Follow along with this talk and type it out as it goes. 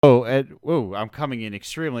Oh, and whoa, I'm coming in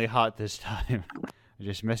extremely hot this time. I'm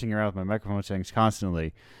just messing around with my microphone settings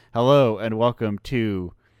constantly. Hello, and welcome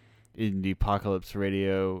to Indiepocalypse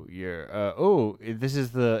Radio. This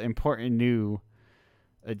is the important new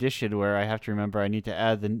edition where I have to remember I need to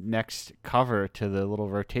add the next cover to the little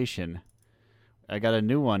rotation. I got a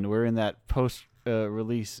new one. We're in that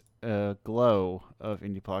post-release glow of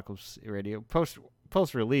Indiepocalypse Radio.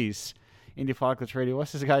 Post-release. Indiepocalypse Radio.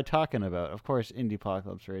 What's this guy talking about? Of course,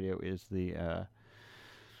 Indiepocalypse Radio is the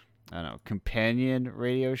companion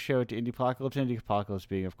radio show to Indiepocalypse. Indiepocalypse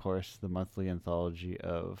being, of course, the monthly anthology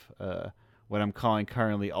of what I'm calling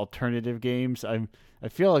currently alternative games. I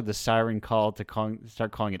feel like the siren call to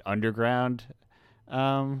start calling it underground.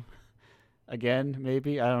 Again,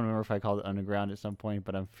 maybe I don't remember if I called it underground at some point,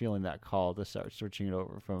 but I'm feeling that call to start switching it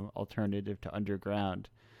over from alternative to underground.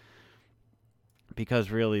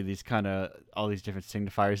 Because really, all these different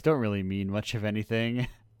signifiers don't really mean much of anything.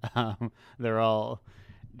 They're all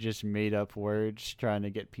just made up words trying to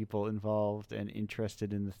get people involved and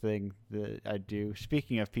interested in the thing that I do.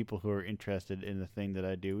 Speaking of people who are interested in the thing that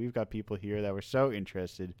I do, we've got people here that were so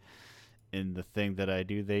interested in the thing that I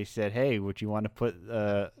do. They said, "Hey, would you want to put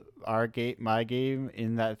my game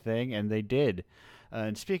in that thing?" And they did.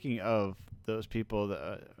 And speaking of those people,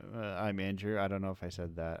 I'm Andrew. I don't know if I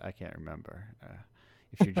said that. I can't remember.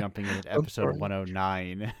 If you're jumping in at episode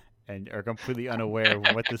 109 and are completely unaware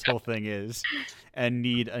of what this whole thing is and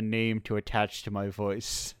need a name to attach to my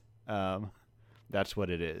voice, that's what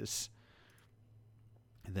it is.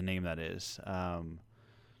 The name that is. I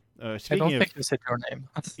don't think you said your name.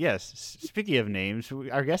 Yes. Speaking of names,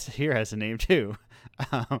 our guest here has a name too,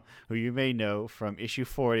 who you may know from issue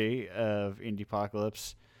 40 of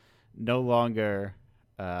Indiepocalypse. No longer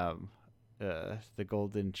the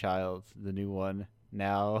Golden Child, the new one.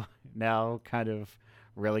 Now kind of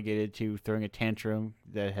relegated to throwing a tantrum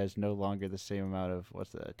that has no longer the same amount of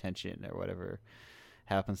attention or whatever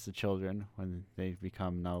happens to children when they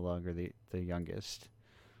become no longer the youngest.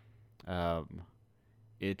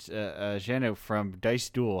 It's Zeno from Dice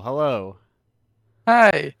Duel. Hello.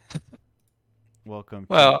 Hi. Welcome.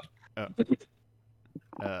 Well,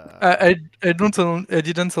 I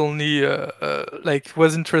didn't only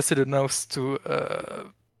was interested enough to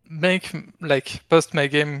post my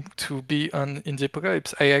game to be on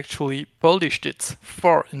Indiepocalypse. I actually polished it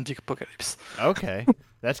for Indiepocalypse. Okay.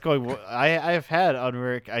 That's going. I've had on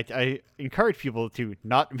work. I encourage people to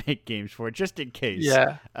not make games for it just in case.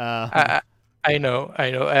 Yeah. I know,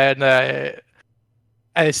 and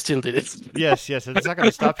I still did it. Yes. It's not going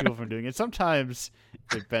to stop people from doing it. Sometimes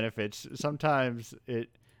it benefits. Sometimes it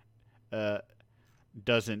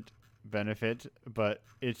doesn't benefit. But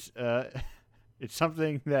it's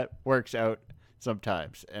something that works out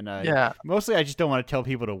sometimes. And mostly I just don't want to tell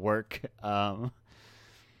people to work.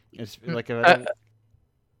 It's like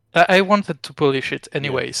I wanted to polish it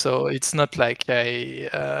anyway, so it's not like I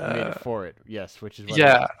made it for it. Yes, which is what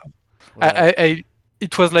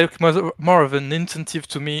it was like more of an incentive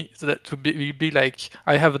to me to be like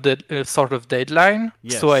I have a sort of deadline,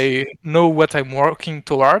 so I know what I'm working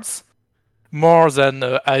towards more than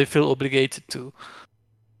I feel obligated to.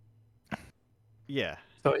 Yeah.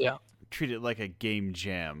 So yeah. Treat it like a game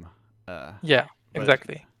jam. Yeah,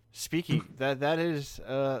 exactly. Speaking that is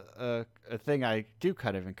a thing I do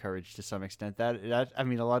kind of encourage to some extent. That I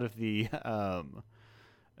mean, a lot of the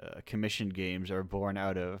commissioned games are born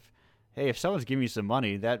out of, hey, if someone's giving me some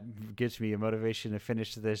money, that gives me a motivation to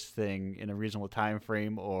finish this thing in a reasonable time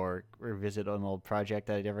frame, or revisit an old project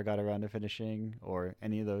that I never got around to finishing, or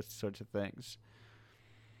any of those sorts of things.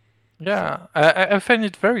 Yeah, I find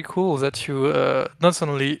it very cool that you not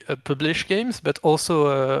only publish games but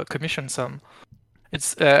also commission some.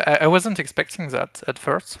 It's I wasn't expecting that at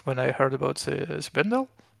first when I heard about this bundle,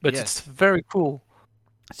 but it's very cool.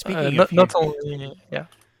 Speaking of not only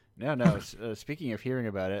No. Speaking of hearing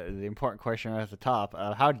about it, the important question right at the top: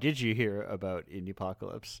 how did you hear about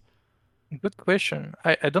Indiepocalypse? Good question.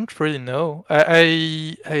 I don't really know.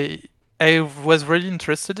 I was really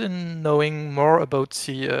interested in knowing more about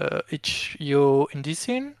the HEO indie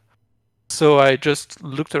scene, so I just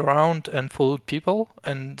looked around and followed people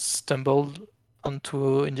and stumbled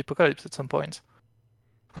onto Indiepocalypse at some point.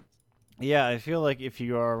 Yeah, I feel like if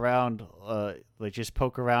you are around, just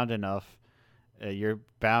poke around enough, you're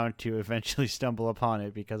bound to eventually stumble upon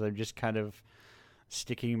it, because I'm just kind of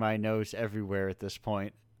sticking my nose everywhere at this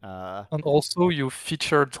point. And also, you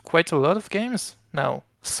featured quite a lot of games now,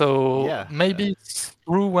 so maybe it's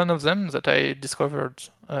through one of them that I discovered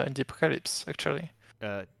Indiepocalypse, actually.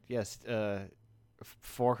 Yes,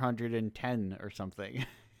 410 or something.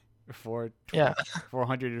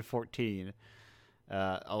 414.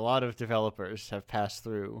 A lot of developers have passed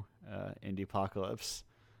through Indiepocalypse.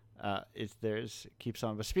 It there's keeps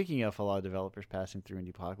on. But speaking of a lot of developers passing through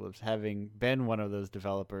Indiepocalypse, having been one of those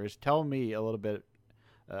developers, tell me a little bit.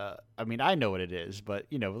 I mean, I know what it is, but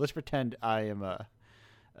let's pretend uh,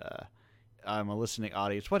 I'm a listening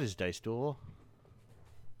audience. What is Dice Duel?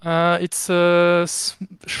 It's a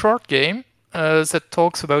short game that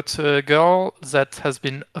talks about a girl that has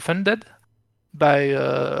been offended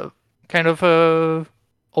by kind of a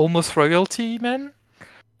almost royalty man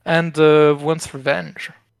and wants revenge.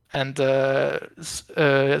 And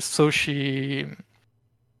so she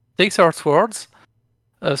takes her swords,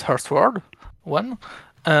 her sword, one,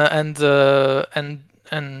 and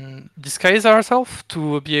disguise herself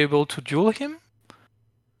to be able to duel him.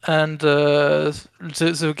 And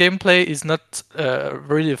the gameplay is not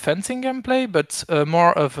really a fencing gameplay, but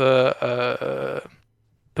more of a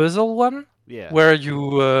puzzle one, Yeah. where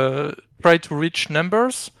you try to reach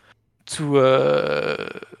numbers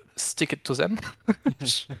to stick it to them.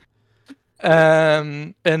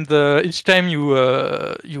 And each time you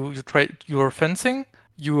try you're fencing,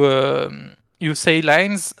 you say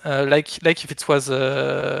lines like if it was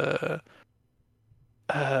a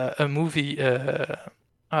movie.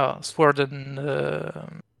 Sword and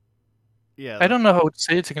Yeah. I don't know how to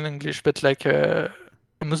say it in English, but like a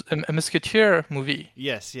musketeer movie.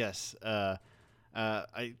 Yes. Yes.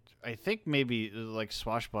 I think maybe like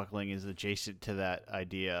swashbuckling is adjacent to that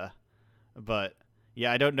idea, but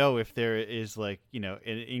yeah, I don't know if there is like an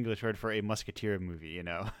English word for a musketeer movie.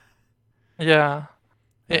 Yeah,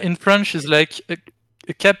 Uh, in French is like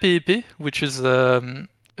a cape, which is a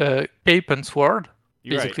cape and sword,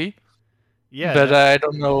 you're right. basically. Yeah. But That's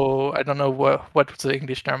I don't know what the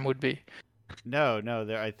English term would be. no.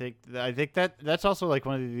 There. I think that's also like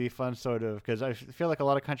one of the fun sort of because I feel like a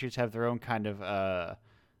lot of countries have their own kind of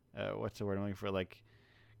what's the word I'm looking for, like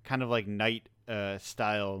kind of like knight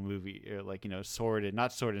style movie, or like sword and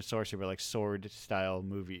not sword and sorcery, but like sword style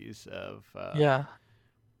movies of Yeah,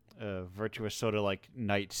 virtuous sort of like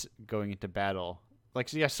knights going into battle. Like,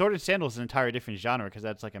 so yeah, sword and sandals is an entirely different genre because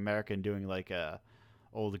that's like American doing like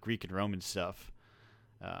old Greek and Roman stuff.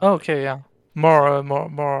 But okay, yeah,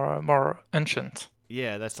 more ancient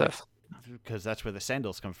yeah, that's like stuff. because that's where the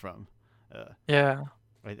sandals come from. Uh, Yeah,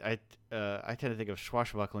 I tend to think of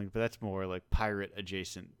swashbuckling, but that's more like pirate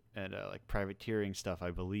adjacent and like privateering stuff,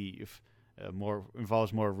 I believe. More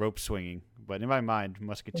involves more rope swinging, but in my mind,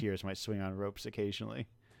 musketeers might swing on ropes occasionally.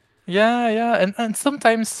 yeah, and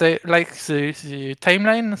sometimes they like the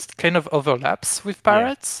timeline kind of overlaps with Yeah,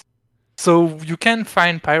 pirates. So you can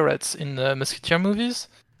find pirates in the Musketeer movies,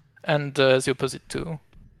 and the opposite too.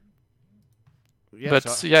 yeah. So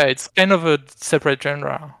But yeah, it's kind of a separate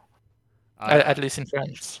genre, I at least in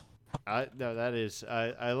France. no, that is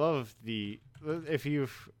I love the if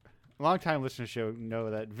you've long time listeners show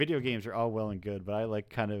know that video games are all well and good, but I like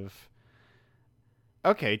kind of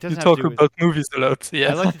okay. It You doesn't have to talk do with. about movies a lot, I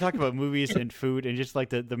yeah. like to talk about movies and food and just like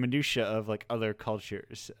the minutia of like other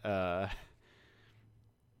cultures. Yeah.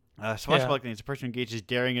 Swashbuckling is a person who engages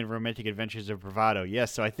daring and romantic adventures of bravado.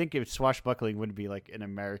 Yes, so I think if swashbuckling would be like an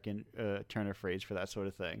American turn of phrase for that sort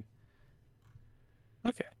of thing,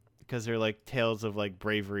 Okay. because they're like tales of like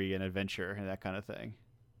bravery and adventure and that kind of thing.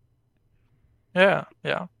 Yeah.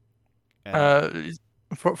 And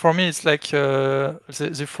For me, it's like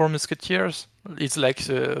the Four Musketeers. It's like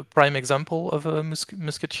the prime example of a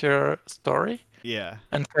musketeer story, yeah,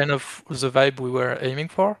 and kind of the vibe we were aiming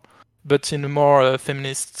for, but in a more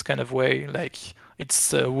feminist kind of way. Like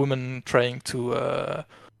it's a woman trying to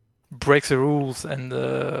break the rules and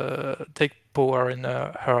take power in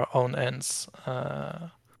her own hands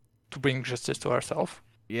to bring justice to herself,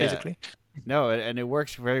 yeah. basically. No, and it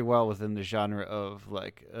works very well within the genre of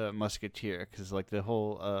like musketeer, because like the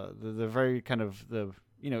whole the very kind of the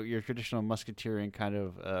your traditional musketeering kind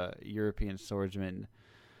of European swordsman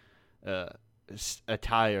uh,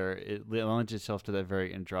 attire, it lends itself to that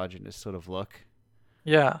very androgynous sort of look.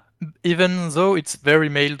 Yeah, even though it's very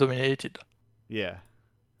male dominated. Yeah,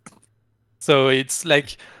 So it's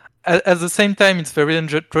like at the same time it's very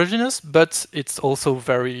androgynous, but it's also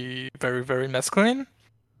very masculine.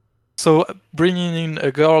 So bringing in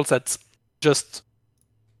a girl that just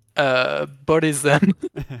bodies them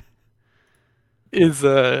is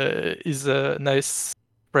a nice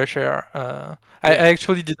fresh air. I yeah,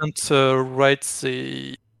 actually didn't write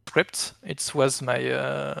the script. It was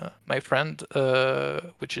my friend,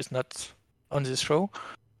 which is not on this show,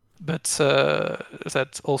 but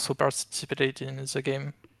that also participated in the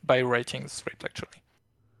game by writing the script actually.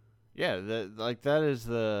 yeah. Like that is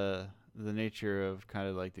the the nature of kind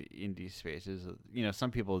of like the indie space is,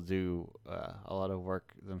 some people do a lot of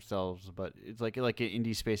work themselves, but it's like an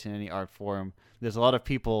indie space in any art form. There's a lot of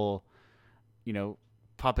people, you know,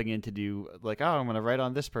 popping in to do like, oh, I'm gonna write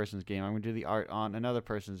on this person's game. I'm gonna do the art on another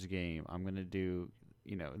person's game. I'm gonna do,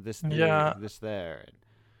 this here, Yeah, this there.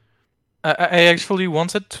 I actually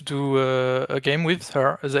wanted to do a game with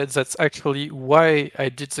her. That's actually why I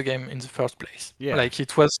did the game in the first place. Yeah, Like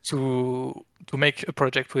it was to make a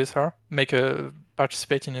project with her, make a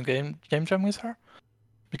participate in a game jam with her,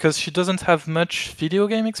 because she doesn't have much video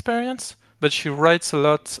game experience, but she writes a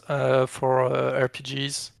lot for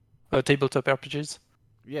RPGs, tabletop RPGs.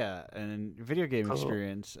 yeah, and video game So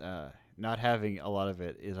experience. Not having a lot of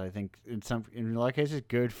it is, I think, in a lot of cases,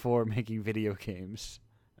 good for making video games.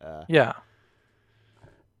 Uh, yeah,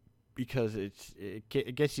 because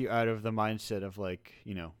it gets you out of the mindset of like,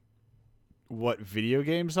 what video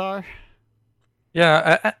games are.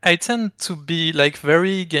 yeah. I tend to be like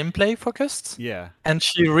very gameplay focused, Yeah, and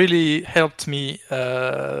she really helped me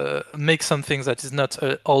make something that is not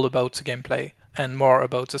all about the gameplay and more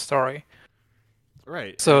about the story.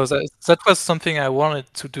 right. So that was something I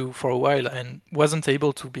wanted to do for a while and wasn't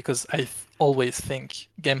able to because always think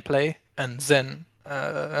gameplay and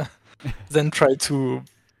then try to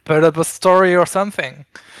put up a story or something.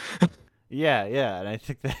 Yeah, and I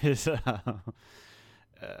think that is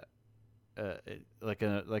like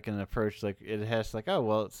an approach, like it has like, oh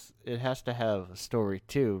well, it has to have a story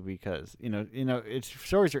too, because it's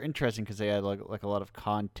stories are interesting because they add like a lot of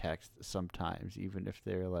context sometimes, even if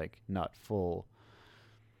they're like not full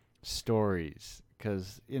stories,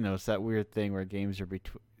 because it's that weird thing where games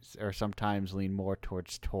are sometimes lean more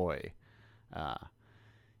towards toy, uh,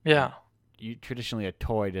 and Yeah. you traditionally a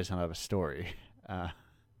toy doesn't have a story. uh,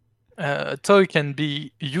 A toy can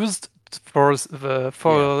be used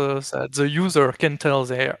yeah. for that the user can tell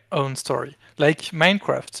their own story. Like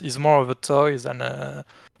Minecraft is more of a toy than a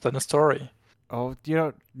story. Oh, you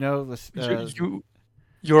don't know this?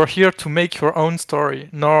 You're here to make your own story,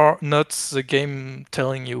 nor not the game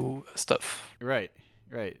telling you stuff. Right,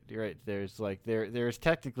 right, you're right. There's like there's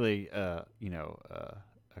technically a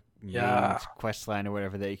main Yeah, quest line or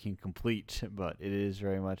whatever that you can complete, but it is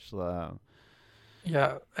very much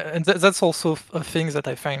yeah, and that's also a thing that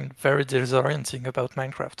I find very disorienting about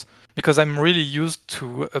Minecraft because I'm really used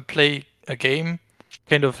to play a game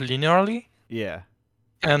kind of linearly, yeah.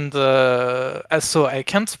 and so I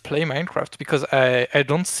can't play Minecraft because I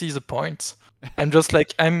don't see the point. I'm just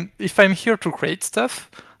like if I'm here to create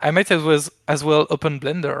stuff, I might as well open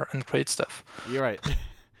Blender and create stuff. You're right.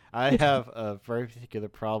 I have a very particular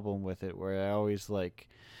problem with it where I always like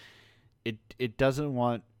it doesn't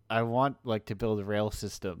want I want like to build rail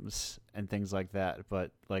systems and things like that,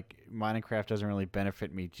 but like Minecraft doesn't really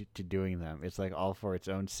benefit me to doing them. It's like all for its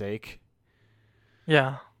own sake.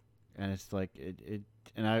 Yeah. And it's like it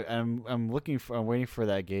and I'm waiting for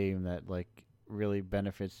that game that like really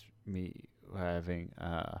benefits me having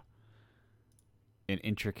an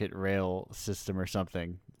intricate rail system or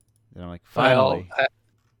something. And I'm like, Well, finally.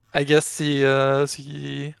 I guess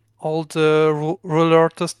the old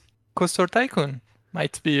coaster tycoon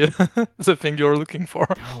might be the thing you're looking for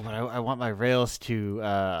Oh, but I want my rails to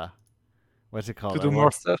what's it to called? do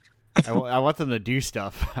more stuff. I want them to do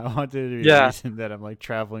stuff. I want there to be a Yeah, reason that I'm like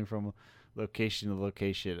traveling from location to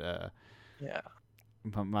location. yeah.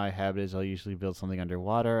 But my habit is I'll usually build something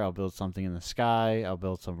underwater. I'll build something in the sky. I'll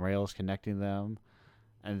build some rails connecting them,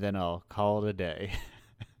 and then I'll call it a day.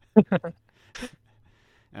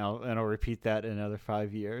 And I'll repeat that in another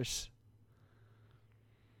 5 years.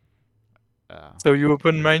 Uh, So you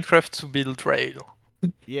open Minecraft to build rail.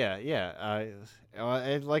 yeah.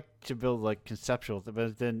 I'd like to build like conceptual,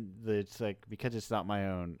 but then it's like because it's not my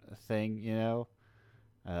own thing.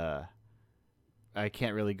 Uh, I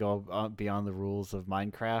can't really go beyond the rules of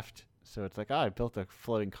Minecraft. So it's like, oh, I built a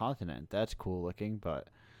floating continent. That's cool looking, but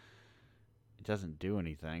it doesn't do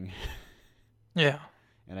anything, Yeah.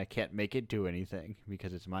 and I can't make it do anything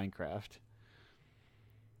because it's Minecraft.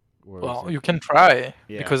 Whereas, Well, you can try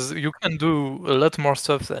yeah, because you can do a lot more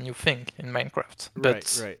stuff than you think in Minecraft, right, but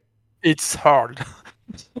right. it's hard.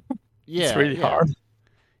 It's Yeah, really yeah. hard.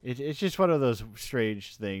 It's just one of those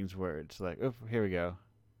strange things where it's like, oh, here we go.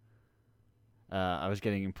 I was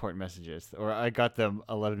getting important messages, or I got them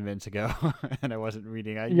 11 minutes ago, and I wasn't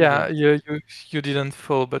reading. I Yeah, usually, you didn't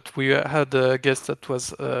fall, but we had a guest that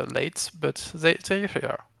was late, but they're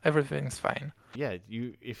here. Everything's fine. yeah,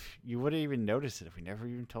 if you wouldn't even notice it if we never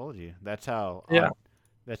even told you. Yeah,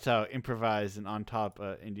 That's how improvised and on top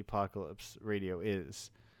Indiepocalypse radio is.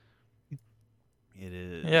 It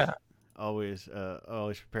is yeah. always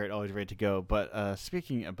prepared, always ready to go. But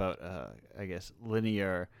speaking about I guess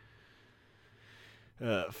linear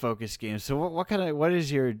focus games. So what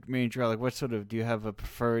is your main draw? Like, what sort of do you have a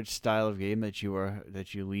preferred style of game that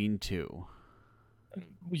you lean to?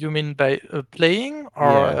 You mean by playing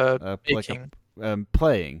or Yeah, like a making?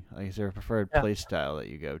 playing. Like, is there a preferred Yeah. play style that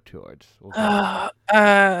you go towards? We'll say. Uh,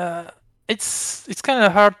 uh, it's kind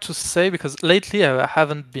of hard to say because lately I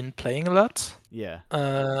haven't been playing a lot. Yeah.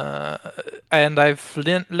 Uh, and I've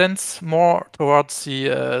leant more towards the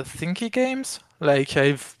thinky games. Like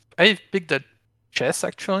I've picked up chess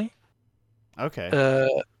actually, Okay.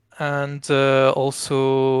 uh, and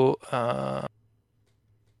also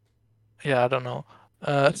yeah, I don't know.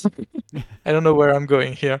 I don't know where I'm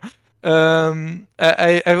going here.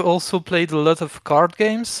 I've also played a lot of card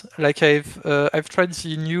games. Like I've tried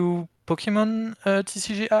the new Pokemon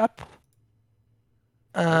TCG app,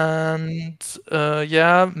 Oh. and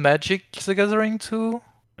yeah, Magic the Gathering too.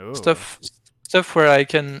 Oh. Stuff where I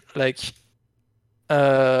can like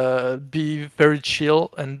be very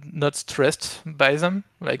chill and not stressed by them.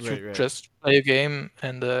 Like you Right. Right. just play a game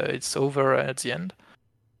and it's over at the end.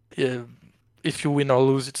 Yeah, if you win or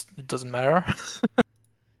lose, it doesn't matter.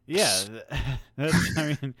 Yeah. That's.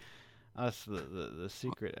 I mean, us the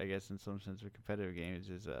secret, I guess, in some sense, of competitive games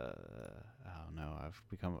is I don't know. I've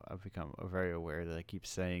become very aware that I keep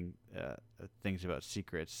saying things about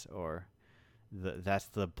secrets or that's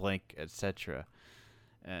the blank, etc.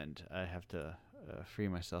 And I have to free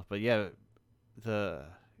myself. But yeah, the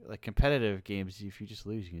like competitive games, if you just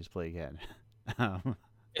lose, you can just play again. um,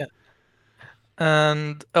 Yeah.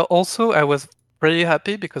 And also, I was pretty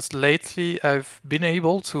happy because lately I've been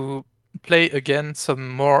able to play again some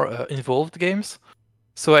more involved games.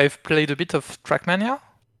 So I've played a bit of Trackmania,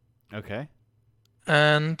 okay.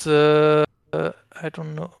 and I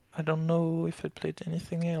don't know. I don't know if I played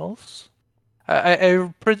anything else. I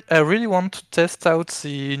really want to test out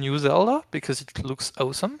the new Zelda because it looks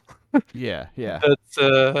awesome. Yeah. Yeah.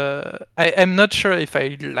 But I'm not sure if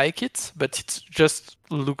I like it, but it just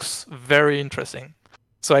looks very interesting.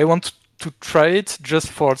 So I want to try it just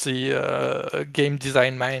for the game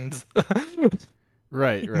design mind,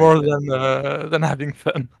 Right. Right. more than having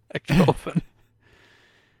fun, actual fun.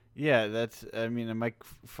 Yeah, that's. I mean, it might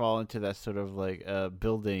fall into that sort of like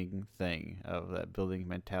building thing of that building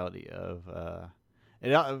mentality of.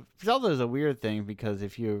 Zelda is a weird thing because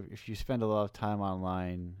if you spend a lot of time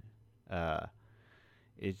online, uh,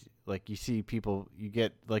 it's like you see people, you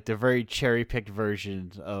get like the very cherry picked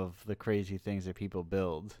versions of the crazy things that people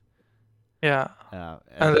build. Yeah, and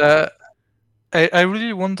And I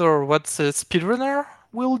really wonder what the speedrunner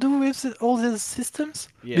will do with all these systems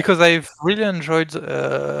yeah, because I've really enjoyed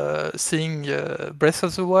seeing Breath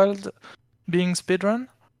of the Wild being speedrun,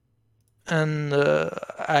 and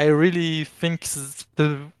I really think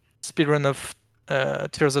the speedrun of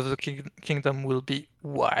Tears of the Kingdom will be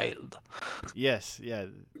wild. yes, yeah,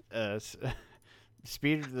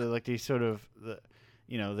 like these sort of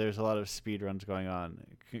there's a lot of speed runs going on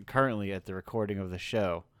currently at the recording of the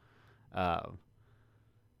show. Um,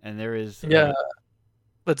 and there is Yeah,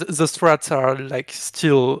 but the strats are like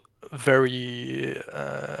still very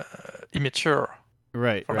immature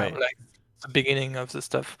right, for now. right, Like the beginning of the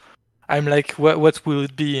stuff. I'm like, what will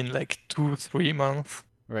it be in like 2-3 months?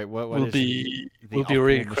 right. What Will is be the will be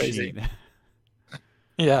really optimal crazy. machine?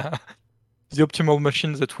 Yeah, the optimal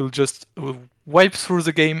machine that will just wipe through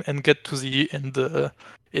the game and get to the end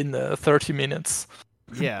in 30 minutes.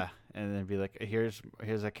 Yeah, and then be like, here's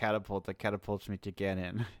a catapult that catapults me to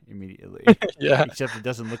Ganon immediately. Yeah, Except it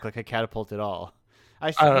doesn't look like a catapult at all. I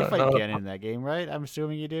You don't fight know. Ganon in that game, right? I'm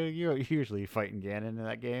assuming you do. You're usually fighting Ganon in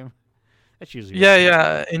that game. That's usually what Yeah, you.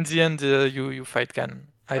 yeah. In the end, you fight Ganon,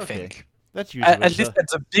 I Okay, think. that's usually what At it's. least at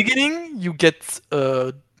the beginning, you get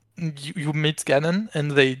you meet Ganon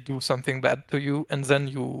and they do something bad to you, and then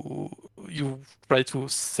you try to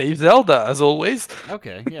save Zelda as always,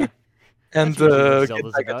 Okay, yeah, and that's usually what get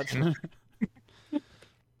Zelda's back at about. him.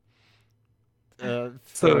 So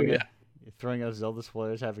Throwing yeah, throwing out Zelda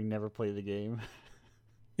spoilers, having never played the game.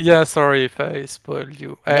 yeah. Sorry if I spoiled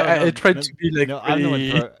you. No, I no, tried no, to be like no.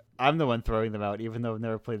 really I'm the one throwing them out, even though I've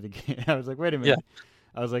never played the game. I was like, wait a yeah minute.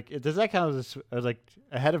 I was like, does that count as? I was like,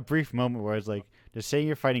 I had a brief moment where I was like, does saying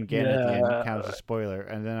you're fighting Ganon at the end yeah. count as a spoiler?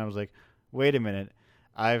 And then I was like, wait a minute.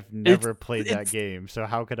 I've It's never played that it's game, so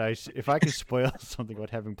how could if I could spoil something without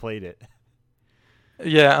having played it?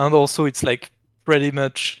 yeah, and also it's like pretty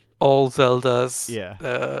much all Zeldas. Yeah.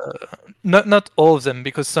 Not all of them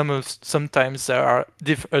because sometimes there are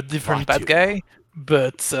a different bad Vatu guy,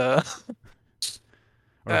 but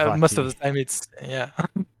or most of Vati. the time it's yeah.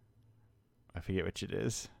 I forget which it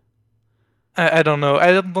is. I don't know.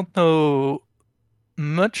 I don't know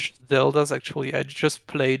much Zeldas actually. I just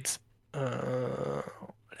played uh,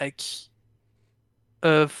 like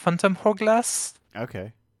Phantom Hourglass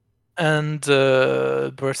Okay. and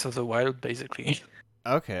Breath of the Wild, basically.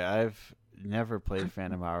 Okay, I've never played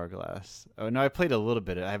Phantom Hourglass. Oh no, I played a little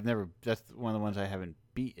bit. I've never. That's one of the ones I haven't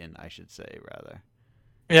beaten. I should say rather.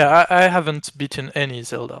 Yeah, I haven't beaten any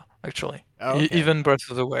Zelda actually, Oh, okay. even Breath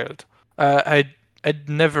of the Wild. I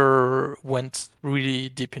never went really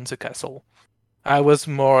deep in the castle. I was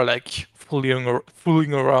more like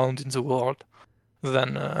fooling around in the world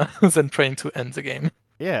than than trying to end the game.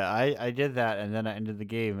 Yeah, I did that, and then I ended the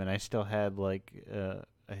game, and I still had like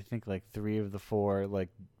I think like three of the four like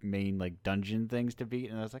main like dungeon things to beat,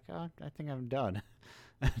 and I was like, oh, I think I'm done.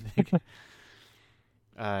 I think.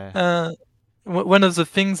 Uh, Uh, One of the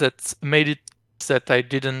things that made it that I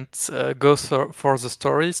didn't go for the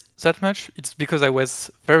stories that much, it's because I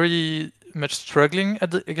was very much struggling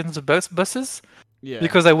against the bosses yeah.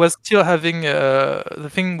 because I was still having the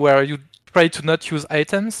thing where you try to not use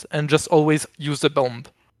items and just always use the bomb.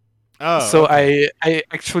 Oh, So okay. I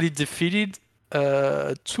actually defeated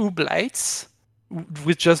two blights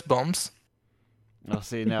with just bombs. Well,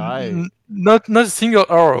 see, now I Not a single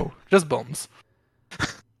arrow, just bombs.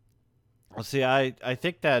 well, see, I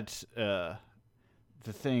think that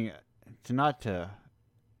the thing to not to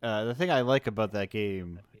the thing I like about that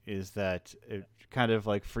game is that it kind of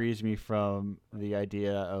like frees me from the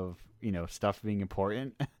idea of stuff being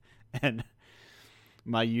important and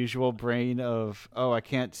my usual brain of I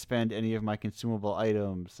can't spend any of my consumable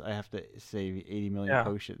items. I have to save 80 million Yeah.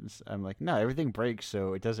 potions. I'm like, no, everything breaks,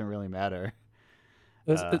 so it doesn't really matter.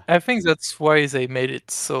 Uh, I think that's why they made it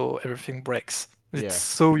so everything breaks. It's yeah,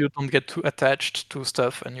 so you don't get too attached to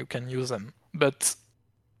stuff and you can use them. But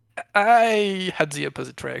I had the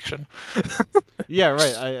opposite reaction. yeah,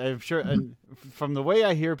 right. I'm sure, and from the way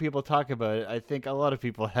I hear people talk about it, I think a lot of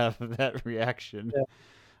people have that reaction Yeah.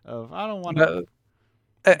 of I don't want to.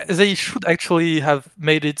 But, they should actually have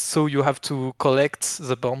made it so you have to collect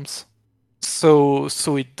the bombs, so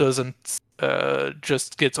it doesn't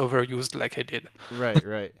just get overused like I did. Right,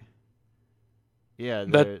 right. Yeah,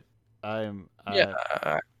 But there. I'm. yeah,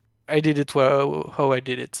 I did it well how I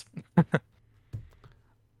did it.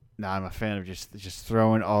 Now I'm a fan of just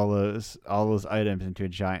throwing all those items into a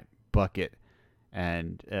giant bucket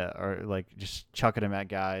and or like just chucking them at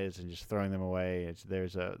guys and just throwing them away.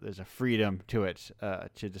 There's a freedom to it, to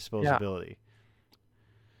Yeah. disposability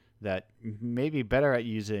that may be better at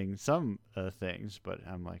using some things, but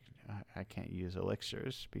I'm like I can't use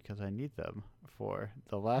elixirs because I need them for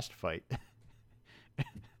the last fight,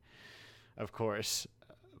 of course.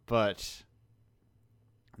 But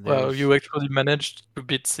Well, there's you actually managed to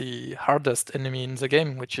beat the hardest enemy in the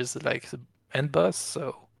game, which is like the end boss.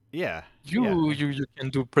 So yeah, yeah. you can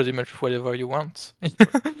do pretty much whatever you want.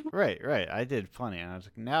 Right, right. I did plenty, and I was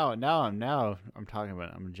like, now I'm talking about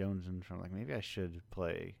it. I'm jonesing from like maybe I should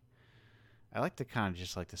play. I like the kind of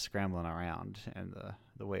just like the scrambling around and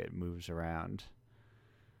the way it moves around.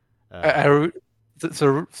 I Uh, re-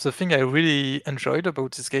 the thing I really enjoyed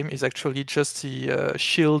about this game is actually just the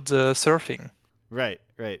shield surfing. right,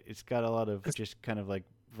 right. It's got a lot of just kind of like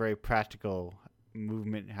very practical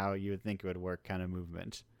movement, how you would think it would work, kind of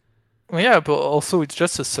movement. Well, yeah, but also it's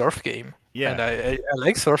just a surf game, and Yeah, I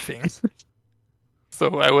like surfing.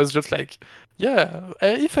 So I was just like, yeah,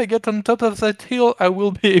 if I get on top of that hill, I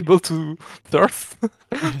will be able to surf,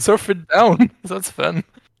 surf it down. That's fun.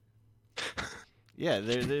 yeah.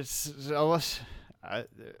 There's uh,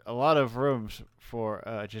 a lot of rooms for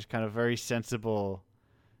just kind of very sensible.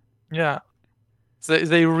 Yeah,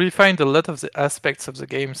 they refined a lot of the aspects of the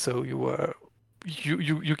game, so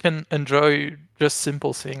you can enjoy just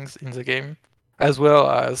simple things in the game, as well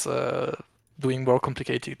as doing more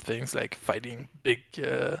complicated things like fighting big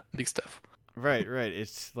stuff. Right, right.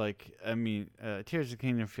 It's like I mean, Tears of the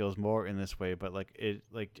Kingdom feels more in this way, but like it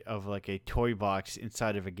like of like a toy box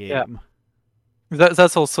inside of a Yeah, game.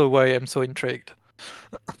 that's also why I'm so intrigued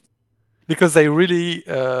because they really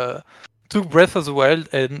took Breath of the Wild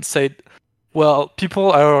and said, well,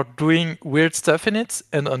 people are doing weird stuff in it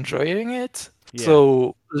and enjoying it, Yeah,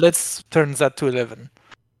 so let's turn that to 11.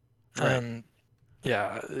 right. And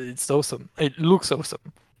yeah, it's awesome. It looks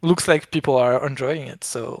awesome. Looks like people are enjoying it.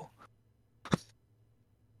 So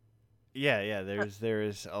Yeah, yeah. There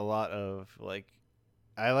is a lot of like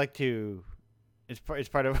I like to. It's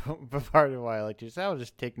part of part of why I like to. So I'll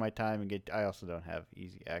just take my time and get. I also don't have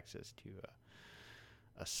easy access to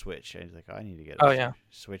a Switch. I was like, oh, I need to get a oh yeah,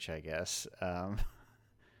 Switch, I guess.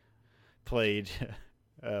 Played,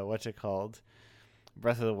 what's it called?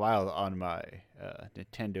 Breath of the Wild on my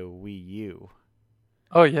Nintendo Wii U.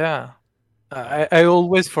 Oh yeah. Uh, I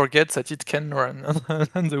always forget that it can run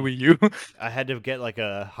on the Wii U. I had to get like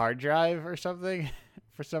a hard drive or something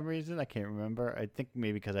for some reason. I can't remember. I think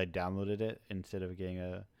maybe because I downloaded it instead of getting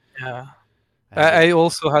a. Yeah. I had to. I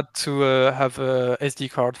also had to have a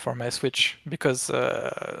SD card for my Switch because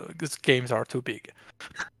these games are too big.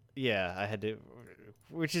 Yeah, I had to,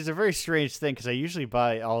 which is a very strange thing because I usually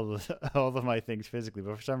buy all of my things physically,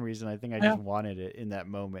 but for some reason I think I just Yeah. wanted it in that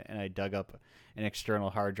moment, and I dug up an external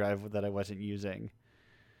hard drive that I wasn't using,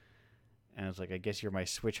 and I was like, I guess you're my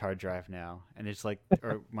Switch hard drive now, and it's like,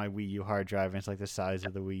 or my Wii U hard drive, and it's like the size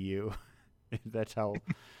of the Wii U. That's how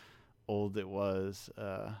old it was.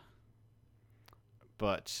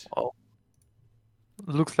 But Oh,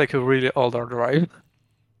 looks like a really older drive.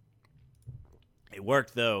 it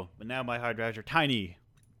worked though. But now my hard drives are tiny,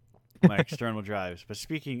 my external drives. But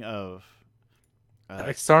speaking of,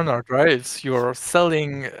 External drives, you're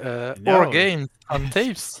selling our no, games on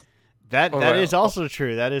tapes. that is Well, also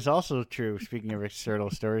true. That is also true. Speaking of external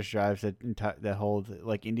storage drives that hold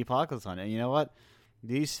like Indiepocalypse on it, and you know what?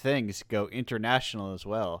 These things go international as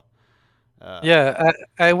well. yeah,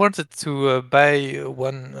 I wanted to buy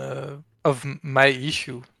one of my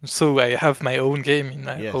issue, so I have my own game in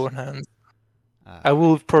my Yes, own hands. uh, I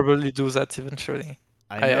will probably do that eventually.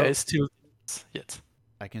 I I know. still didn't yet.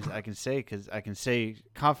 I can say because I can say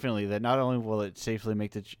confidently that not only will it safely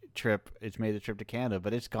make the trip, it's made the trip to Canada,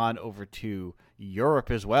 but it's gone over to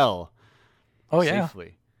Europe as well Oh yeah.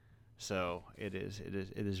 safely. So it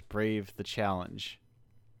is brave the challenge.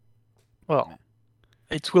 Well,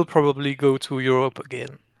 it will probably go to Europe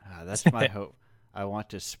again. That's my hope. I want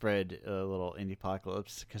to spread a little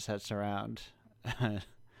Indiepocalypse cassettes around.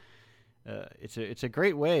 It's a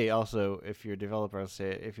great way also if you're a developer. I'll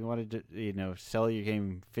say if you wanted to sell your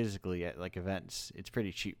game physically at like events, it's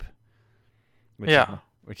pretty cheap. Yeah.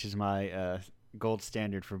 Which is my gold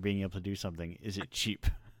standard for being able to do something. Is it cheap?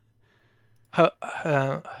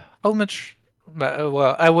 How much?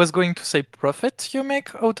 Well, I was going to say profit you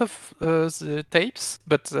make out of the tapes,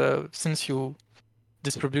 but since you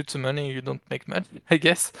distribute the money, you don't make much, I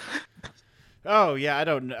guess. Oh yeah, I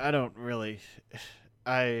don't really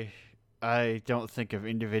I I don't think of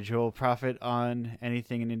individual profit on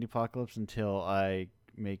anything in Indiepocalypse until I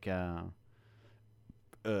make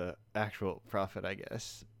actual profit, I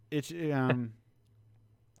guess. It's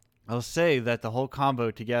I'll say that the whole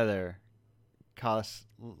combo together costs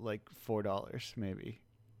like $4 maybe.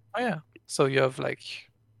 Oh yeah. So you have like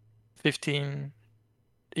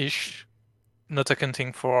 15-ish, not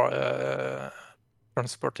accounting for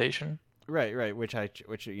transportation. Right, which I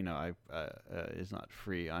is not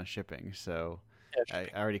free on shipping, so Yeah, I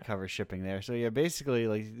shipping. already cover shipping there. So yeah, basically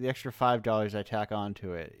like the extra $5 I tack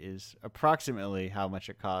onto it is approximately how much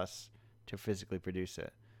it costs to physically produce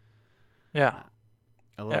it. Yeah.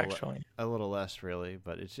 A Yeah, little actually. a little less really,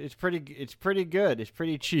 but it's pretty good. It's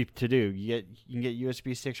pretty cheap to do. You can get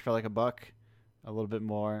USB sticks for like $1, a little bit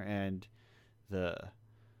more, and the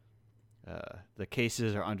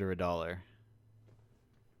cases are under $1.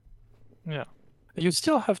 Yeah. You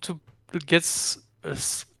still have to get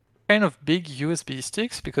kind of big USB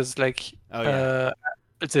sticks because like Oh yeah,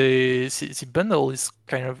 the bundle is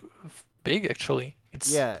kind of big actually.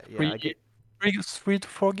 It's yeah. three to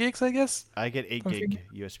 4 gigs, I guess. I get 8 Something. gig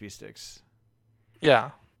USB sticks.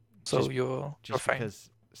 Yeah. So Just you're just fine.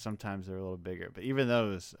 because sometimes they're a little bigger. But even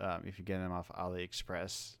those, if you get them off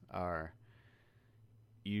AliExpress, are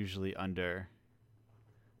usually under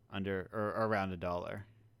or around $1.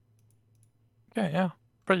 Okay, yeah.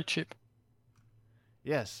 Pretty cheap.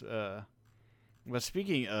 Yes. But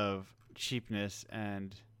speaking of cheapness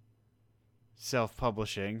and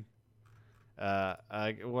self-publishing,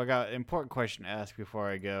 I got an important question to ask before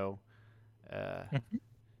I go. Uh,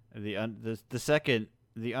 Mhm. the second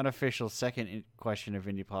the unofficial second question of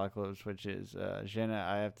Indiepocalypse, which is Jenna,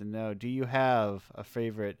 I have to know: do you have a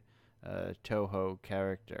favorite Toho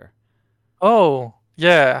character? Oh,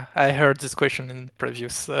 yeah. I heard this question in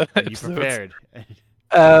previous Are you episodes. prepared?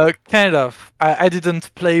 Kind of. I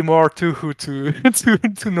didn't play more to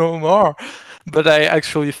to know more, but I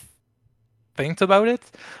actually think about it,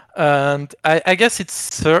 and I guess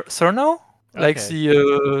it's Cerno, like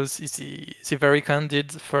Okay. the very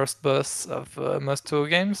candid first boss of most Toho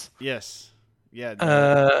games. Yes. Yeah. No.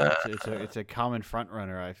 Uh, It's a common front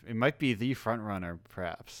runner. It might be the front runner,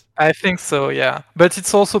 perhaps. I think so, yeah. But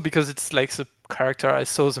it's also because it's like the character I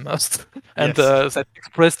saw the most, and Yes. that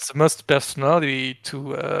expressed the most personality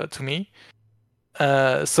to me.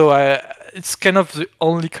 So it's kind of the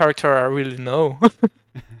only character I really know.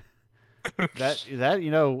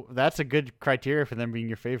 That's a good criteria for them being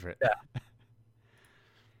your favorite. Yeah.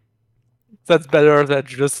 That's better than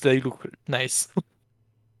just they look nice.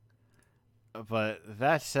 But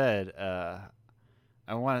that said,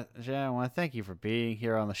 I want to thank you for being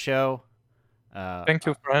here on the show. Thank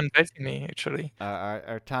you for inviting me, actually.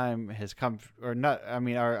 Our time has come, or not? I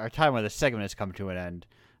mean, our time with the segment has come to an end.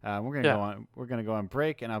 We're gonna Yeah. go on. We're gonna go on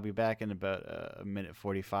break, and I'll be back in about a minute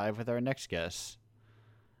 45 with our next guest.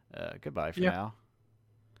 Goodbye for Yeah. now.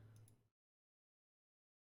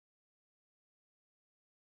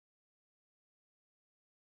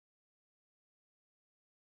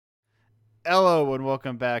 Hello and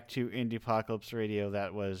welcome back to Indiepocalypse Radio.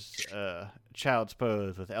 That was Child's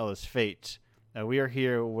Pose with Ellis Fate. We are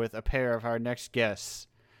here with a pair of our next guests,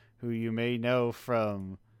 who you may know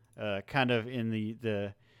from kind of in these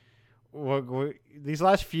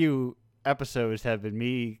last few episodes have been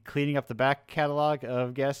me cleaning up the back catalog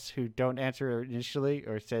of guests who don't answer initially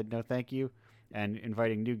or said no thank you, and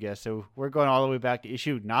inviting new guests. So we're going all the way back to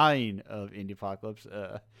issue 9 of Indiepocalypse,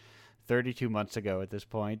 32 months ago at this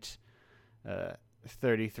point.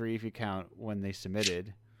 33 if you count when they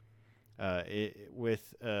submitted.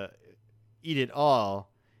 With Eat It All,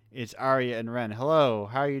 it's Arya and Ren. Hello,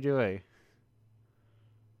 how are you doing?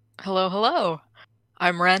 Hello, hello.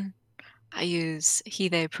 I'm Ren. I use he,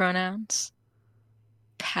 they pronouns.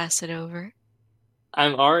 Pass it over.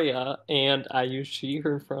 I'm Arya, and I use she,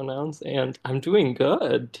 her pronouns, and I'm doing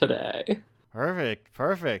good today.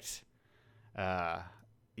 Perfect.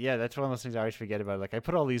 Yeah, that's one of those things I always forget about. Like, I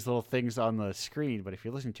put all these little things on the screen, but if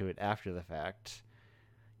you listen to it after the fact,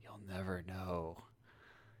 you'll never know.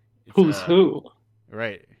 Who's who?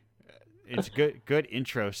 Right. It's good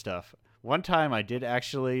intro stuff. One time I did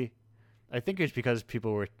actually, I think it's because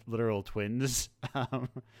people were literal twins,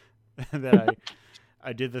 that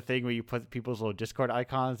I did the thing where you put people's little Discord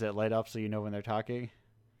icons that light up so you know when they're talking.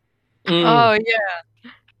 Oh, yeah.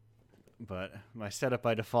 But my setup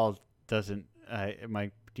by default doesn't. My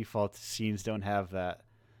default scenes don't have that,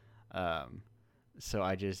 so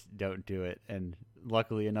I just don't do it. And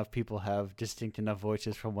luckily enough, people have distinct enough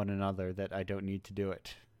voices from one another that I don't need to do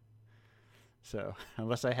it. So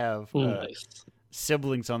unless I have Nice.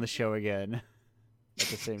 siblings on the show again at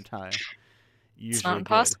the same time, usually It's not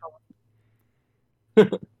impossible.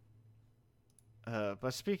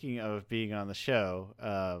 But speaking of being on the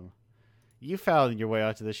show, you found your way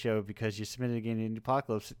onto the show because you submitted a game in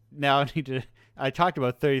Indiepocalypse. Now I talked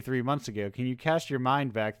about 33 months ago. Can you cast your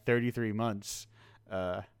mind back 33 months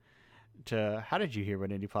to how did you hear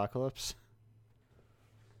about Indiepocalypse?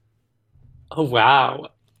 Oh, wow.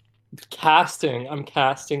 I'm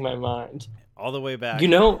casting my mind. All the way back.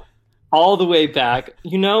 All the way back.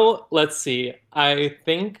 Let's see. I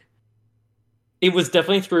think it was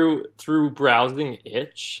definitely through browsing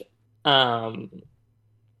itch. I've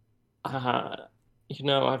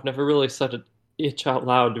never really said it itch out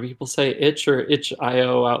loud. Do people say itch or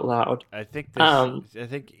itch.io out loud? I think I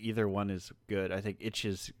think either one is good. I think itch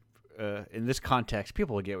is in this context,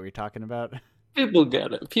 people will get what you're talking about. People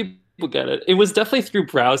get it. It was definitely through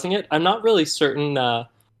browsing it. I'm not really certain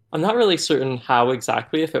how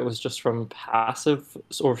exactly, if it was just from passive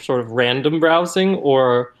or sort of random browsing,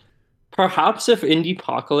 or perhaps if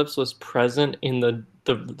Indiepocalypse was present in the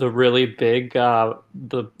really big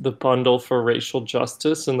the bundle for racial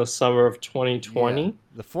justice in the summer of 2020. Yeah,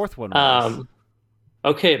 the fourth one was.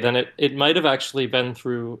 Okay, then it might have actually been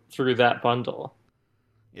through that bundle.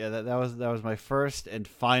 Yeah, that was my first and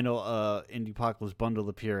final Indiepocalypse bundle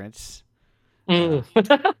appearance. Fair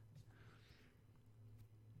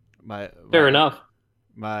enough.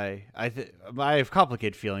 I have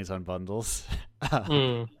complicated feelings on bundles.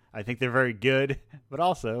 I think they're very good, but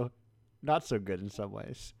also not so good in some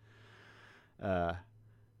ways.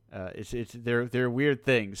 They're weird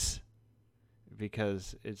things,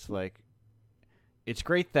 because it's like, it's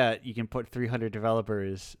great that you can put 300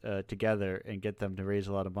 developers together and get them to raise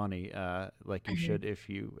a lot of money, like you should if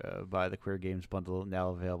you buy the Queer Games bundle, now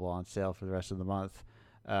available on sale for the rest of the month.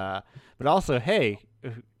 But also, hey,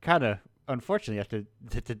 kind of unfortunately, you have to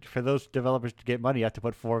for those developers to get money, you have to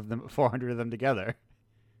put 400 of them together.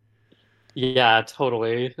 Yeah,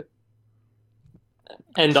 totally.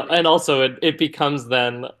 And also it becomes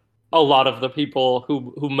then a lot of the people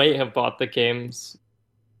who may have bought the games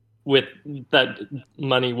with that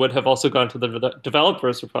money would have also gone to the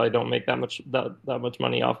developers who probably don't make that much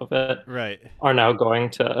money off of it. Right. Are now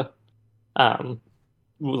going to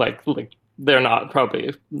like they're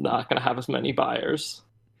probably not going to have as many buyers.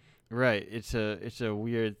 Right. It's a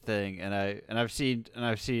weird thing, and I've seen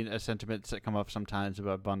a sentiment that come up sometimes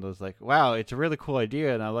about bundles, like, wow, it's a really cool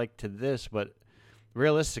idea and I like to this, but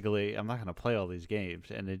realistically, I'm not going to play all these games,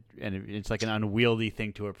 and it's like an unwieldy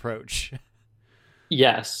thing to approach.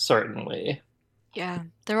 Yes, certainly. Yeah,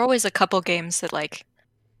 there are always a couple games that like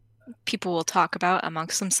people will talk about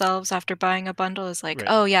amongst themselves after buying a bundle. Is like, Right.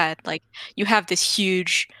 oh yeah, like you have this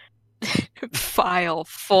huge file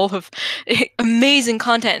full of amazing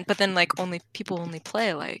content, but then like people only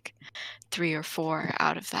play like 3 or 4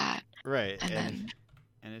 out of that, Right, and then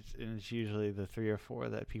and it's usually the 3 or 4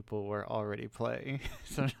 that people were already playing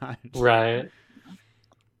sometimes. Right.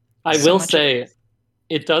 I So will much of say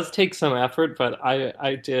it does take some effort, but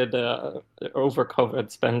I did over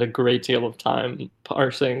COVID spend a great deal of time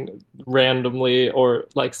parsing randomly or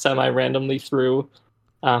like semi-randomly through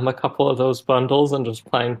a couple of those bundles and just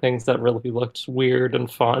playing things that really looked weird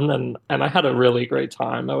and fun, and I had a really great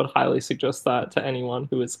time. I would highly suggest that to anyone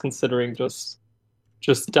who is considering just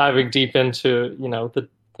diving deep into, you know,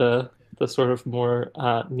 the sort of more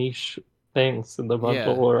niche things in the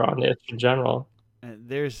bundle Yeah. or on it in general. And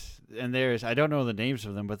there's I don't know the names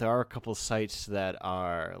of them, but there are a couple sites that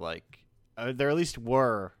are like there at least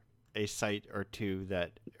were a site or two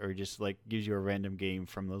that are just like gives you a random game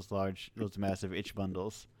from those massive itch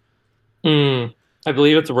bundles. I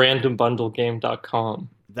believe it's randombundlegame.com.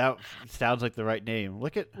 That sounds like the right name.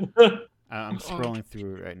 Look at I'm scrolling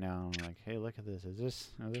through it right now. I'm like, hey, look at this. Is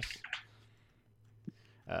this?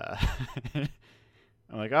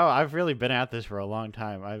 I'm like, oh, I've really been at this for a long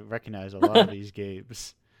time. I recognize a lot of these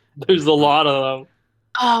games. There's a lot of them.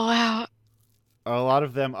 oh wow, A lot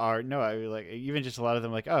of them are like even just a lot of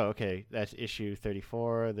them like, oh, okay, that's issue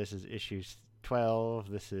 34. This is issue 12.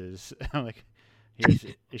 This is like here's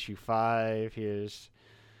issue 5. Here's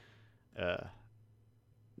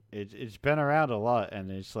it's been around a lot,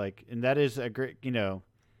 and it's like, and that is a great,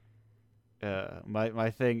 my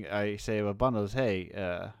thing I say about bundles,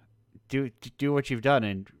 hey, do what you've done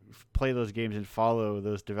and play those games and follow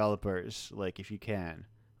those developers, like if you can,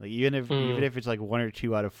 like even if it's like 1 or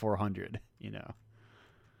 2 out of 400,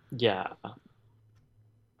 Yeah.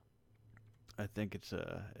 I think it's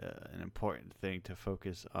an important thing to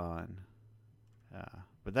focus on,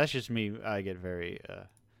 but that's just me. I get very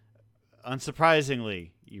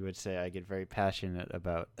unsurprisingly, you would say, I get very passionate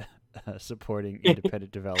about supporting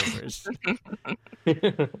independent developers.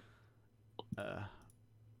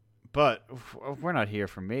 But we're not here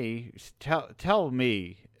for me. Tell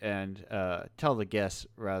me, and tell the guests,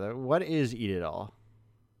 rather, what is Eat It All?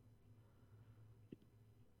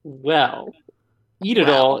 Well, Eat It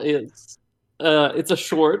All is it's a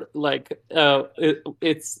short, like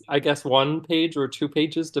it's I guess 1 page or 2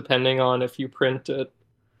 pages, depending on if you print it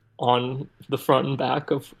on the front and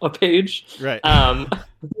back of a page. Right.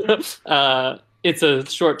 It's a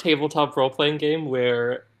short tabletop role-playing game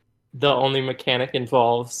where the only mechanic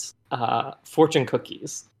involves fortune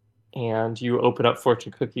cookies, and you open up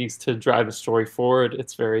fortune cookies to drive the story forward.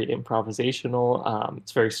 It's very improvisational.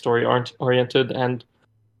 It's very story-oriented and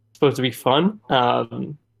supposed to be fun.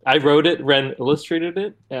 I wrote it. Ren illustrated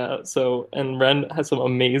it. And Ren has some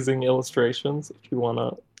amazing illustrations. If you want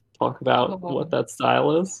to talk about what that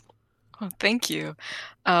style is. Oh, thank you.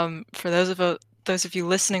 For those of you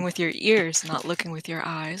listening with your ears, not looking with your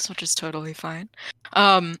eyes, which is totally fine.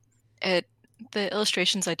 The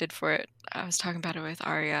illustrations I did for it, I was talking about it with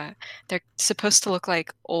Arya. They're supposed to look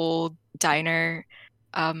like old diner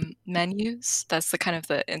menus. That's the kind of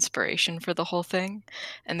the inspiration for the whole thing,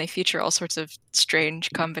 and they feature all sorts of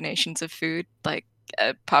strange combinations of food, like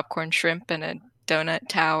a popcorn shrimp and a donut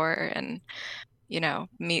tower, and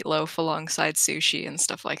meatloaf alongside sushi and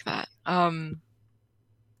stuff like that.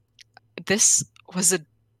 This was a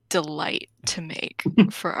delight to make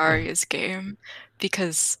for Arya's game,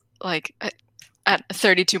 because like at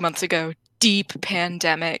 32 months ago, deep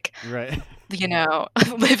pandemic, right,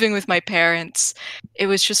 living with my parents, it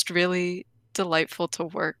was just really delightful to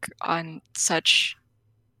work on such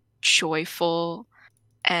joyful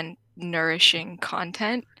and nourishing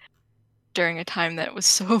content during a time that was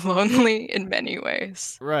so lonely in many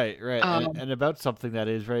ways. Right. And about something that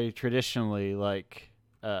is very traditionally like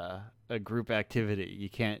a group activity. You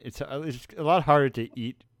can't. It's a lot harder to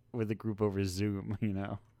eat with a group over Zoom.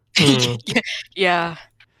 Yeah.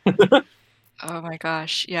 Oh my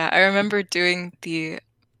gosh. Yeah, I remember doing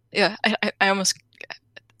I almost,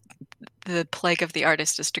 the plague of the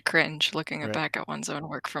artist is to cringe looking back at one's own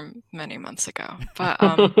work from many months ago. But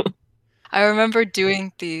I remember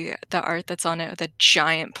doing the art that's on it with a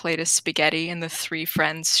giant plate of spaghetti and the 3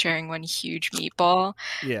 friends sharing one huge meatball.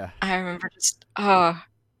 Yeah. I remember just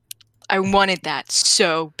I wanted that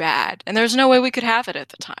so bad, and there's no way we could have it at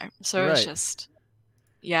the time. So it was just,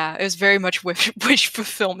 it was very much wish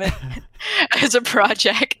fulfillment as a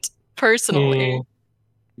project, personally.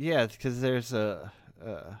 Yeah, because there's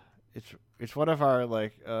it's one of our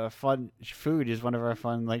like fun food is one of our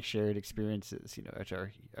fun like shared experiences. It's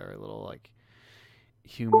our little like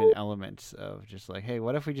human elements of just like, hey,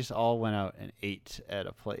 what if we just all went out and ate at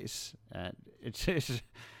a place? And it's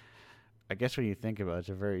I guess when you think about it, it's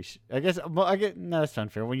a very I get no, that's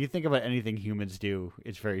unfair. When you think about anything humans do,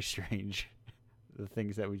 it's very strange. The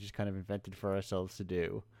things that we just kind of invented for ourselves to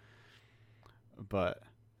do. But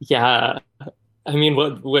Yeah, I mean,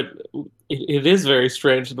 it is very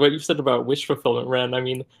strange what you said about wish fulfillment, Ren. I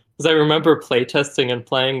mean, because I remember playtesting and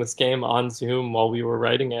playing this game on Zoom while we were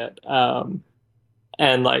writing it,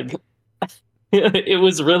 and like it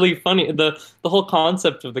was really funny. The whole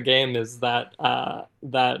concept of the game is that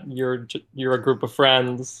that you're a group of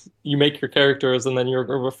friends, you make your characters, and then you're a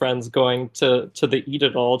group of friends going to the Eat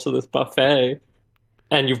It All, to this buffet.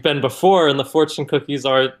 And you've been before, and the fortune cookies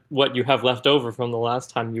are what you have left over from the last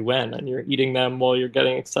time you went, and you're eating them while you're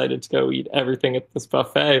getting excited to go eat everything at this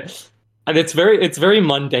buffet. And it's very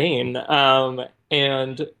mundane,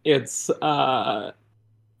 and it's I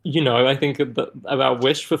think about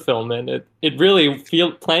wish fulfillment. It really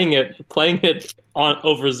playing it on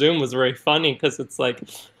over Zoom was very funny because it's like,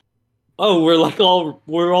 oh,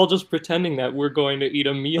 we're all just pretending that we're going to eat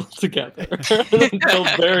a meal together. It felt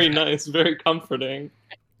very nice, very comforting.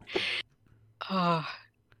 Oh,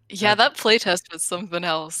 yeah, that playtest was something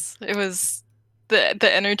else. It was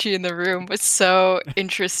the energy in the room was so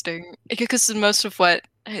interesting because most of what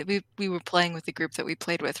we were playing with the group that we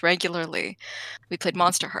played with regularly, we played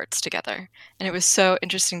Monster Hearts together, and it was so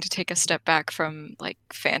interesting to take a step back from like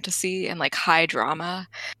fantasy and like high drama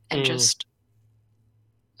and just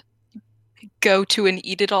go to an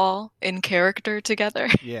Eat It All in character together.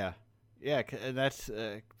 yeah, and that's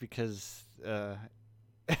because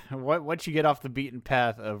once you get off the beaten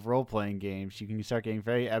path of role-playing games, you can start getting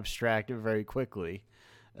very abstract very quickly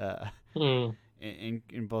in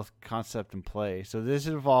both concept and play. So this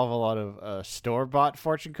involve a lot of store-bought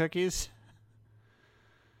fortune cookies.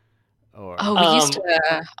 Or we used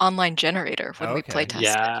an online generator when we play tested.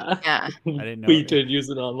 Yeah. Yeah. I didn't know We did use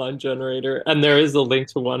an online generator, and there is a link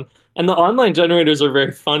to one. And the online generators are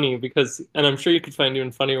very funny because, and I'm sure you could find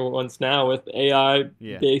even funnier ones now with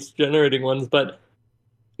AI-based generating ones, but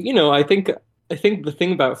I think the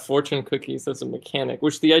thing about fortune cookies as a mechanic,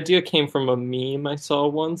 which the idea came from a meme I saw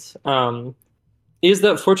once, is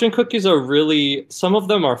that fortune cookies are really, some of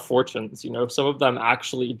them are fortunes, some of them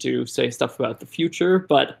actually do say stuff about the future,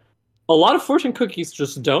 but a lot of fortune cookies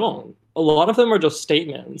just don't. A lot of them are just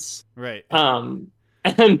statements. Right. And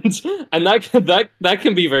that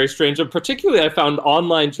can be very strange. And particularly I found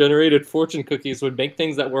online generated fortune cookies would make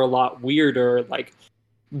things that were a lot weirder, like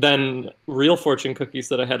than real fortune cookies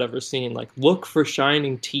that I had ever seen. Like, look for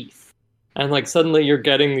shining teeth. And like suddenly you're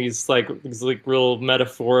getting these real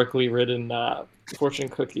metaphorically written fortune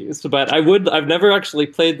cookies. But I've never actually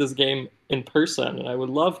played this game in person, and I would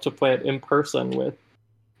love to play it in person with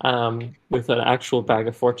an actual bag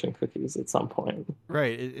of fortune cookies at some point.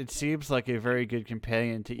 Right. It seems like a very good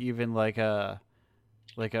companion to even like a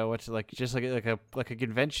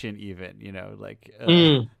convention,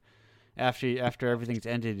 even, after everything's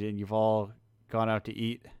ended and you've all gone out to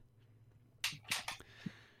eat,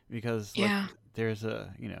 because there's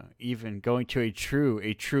even going to a true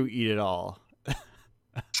Eat It All.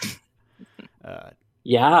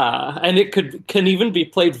 Yeah, and it can even be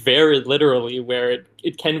played very literally, where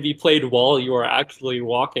it can be played while you are actually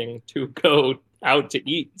walking to go out to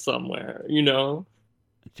eat somewhere. Do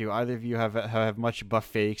either of you have much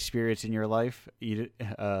buffet experience in your life? Eat it,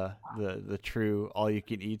 the true all you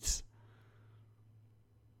can eats.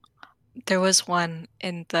 There was one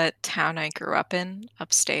in the town I grew up in,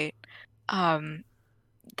 upstate.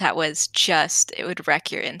 That was it would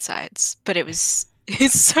wreck your insides, but it's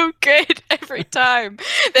so good every time.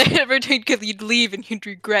 Every time you'd leave and you'd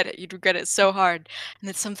regret it. You'd regret it so hard, and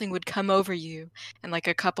then something would come over you in like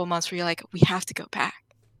a couple months where you're like, we have to go back.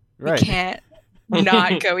 Right. We can't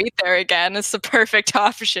not go eat there again. It's the perfect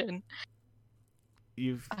option.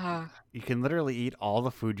 You can literally eat all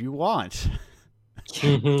the food you want.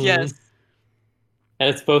 Yes. And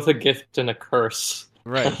it's both a gift and a curse.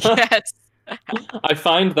 Right. Yes. I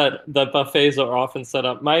find that the buffets are often set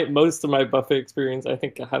up. Most of my buffet experience, I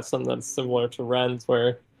think, I have some that's similar to Ren's,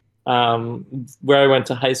 where I went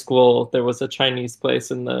to high school, there was a Chinese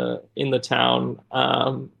place in the town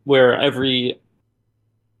where every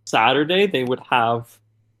Saturday they would have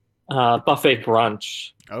buffet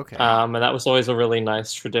brunch. Okay. And that was always a really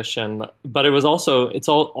nice tradition. But it's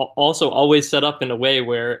also always set up in a way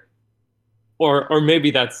where, or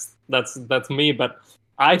maybe that's me, but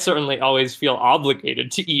I certainly always feel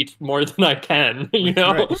obligated to eat more than I can, you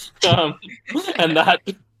know, and that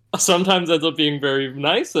sometimes ends up being very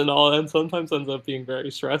nice and sometimes ends up being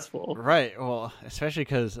very stressful. Right. Well, especially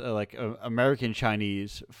because like American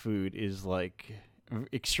Chinese food is like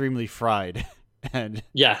extremely fried and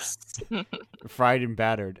Yes. fried and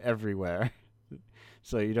battered everywhere.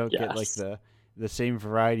 So you don't get like Yes. the same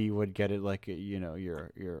variety you would get at like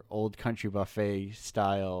your old country buffet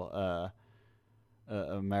style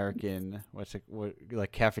American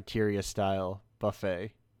like cafeteria style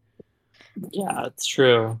buffet. Yeah, it's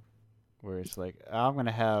true. Where it's like, I'm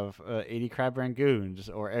gonna have 80 crab rangoons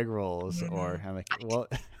or egg rolls, or I'm like, well,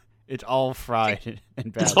 it's all fried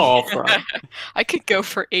and bad. It's all fried. I could go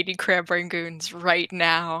for 80 crab rangoons right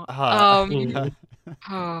now. I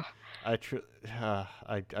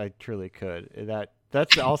truly could.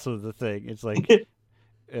 That's also the thing. It's like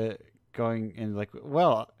going and like,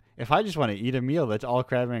 well, if I just want to eat a meal that's all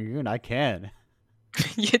crab rangoon, I can.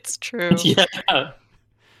 It's true. Yeah.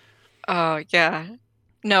 Oh yeah.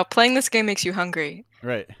 No, playing this game makes you hungry.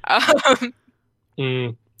 Right.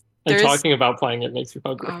 And There's- talking about playing it makes you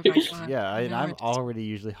hungry. Oh my God. Yeah, No, I'm it's- already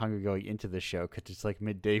usually hungry going into the show because it's like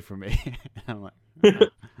midday for me. I'm like,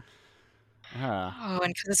 Oh,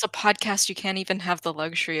 and because it's a podcast, you can't even have the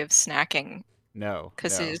luxury of snacking. no.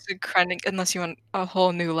 Because no. it's chronic, unless you want a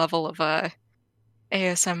whole new level of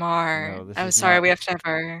ASMR. No, this I'm is sorry, not- we have to have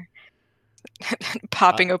our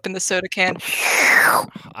popping open the soda can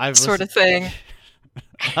I've sort of thing.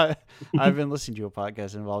 I've been listening to a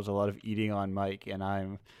podcast that involves a lot of eating on mic, and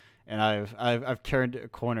I've turned a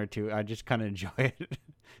corner to. I just kind of enjoy it.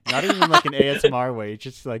 Not even like an ASMR way. It's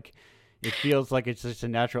just like it feels like it's just a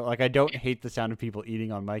natural. Like I don't hate the sound of people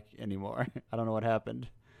eating on mic anymore. I don't know what happened.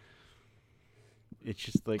 It's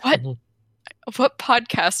just like What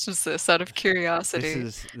podcast is this? Out of curiosity.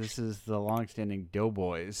 This is the longstanding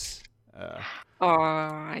Doughboys.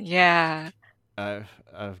 Oh yeah.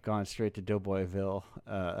 I've gone straight to Doughboyville.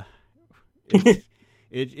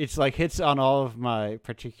 It's like hits on all of my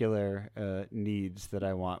particular needs that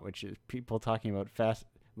I want, which is people talking about fast,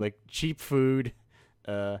 like cheap food,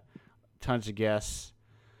 tons of guests.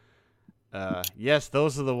 Yes,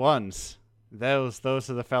 those are the ones. Those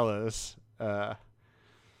are the fellows.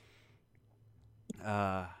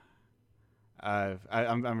 I'm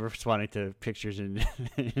responding to pictures in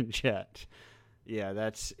chat. Yeah,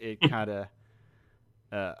 that's it. Kind of.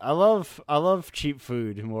 I love cheap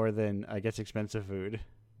food more than I guess expensive food.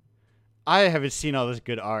 I haven't seen all this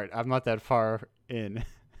good art. I'm not that far in,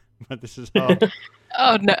 but this is all.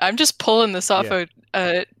 Oh no, I'm just pulling this off of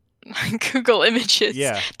Google Images.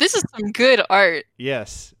 Yeah. This is some good art.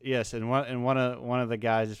 Yes, and one of the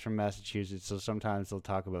guys is from Massachusetts, so sometimes they'll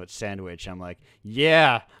talk about sandwich. I'm like,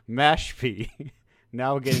 yeah, mash pea.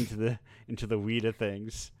 Now we'll get into the weed of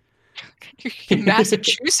things.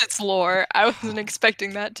 Massachusetts lore. I wasn't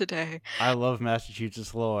expecting that today. I love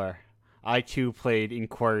Massachusetts lore. I too played in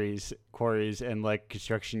quarries and like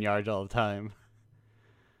construction yards all the time.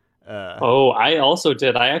 I also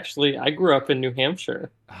did. I grew up in New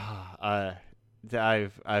Hampshire.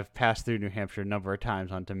 I've passed through New Hampshire a number of times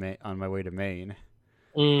on my way to Maine.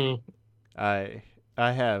 I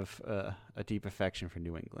have a deep affection for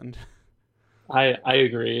New England. I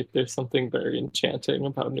agree. There's something very enchanting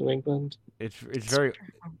about New England. It's very,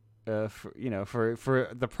 for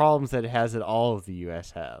the problems that it has that all of the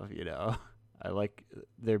U.S. have. I like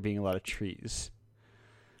there being a lot of trees.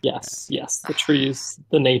 Yes, the trees,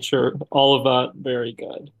 the nature, all of that, very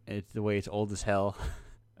good. It's the way it's old as hell.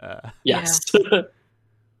 Yes.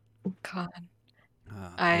 God.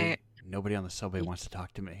 Nobody on the subway wants to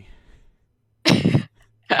talk to me.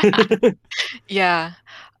 Yeah.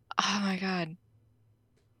 Oh my God.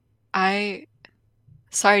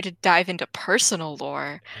 Sorry to dive into personal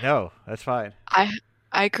lore. No, that's fine.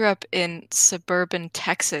 I grew up in suburban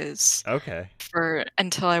Texas. Okay.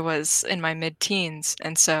 Until I was in my mid-teens,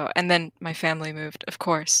 and then my family moved, of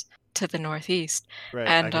course, to the Northeast. Right.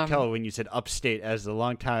 And I could tell when you said upstate as a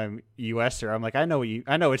longtime USer. I'm like, I know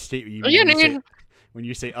what state you mean when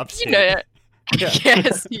you say upstate. You know it. Yeah.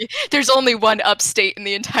 Yes. There's only one upstate in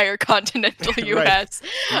the entire continental US.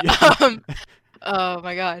 Oh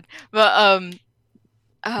my God. But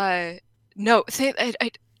no,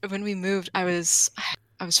 when we moved, I was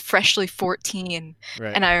freshly 14,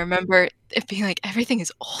 right. and I remember it being like, everything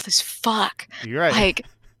is old as fuck. You're right. Like,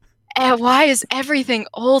 why is everything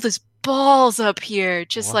old as balls up here?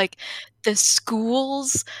 Just like the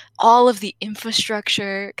schools, all of the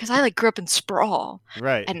infrastructure. Because I grew up in sprawl,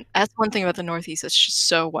 right? And that's one thing about the Northeast. It's just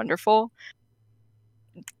so wonderful.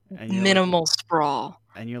 And Minimal sprawl.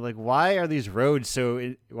 And you're like, why are these roads so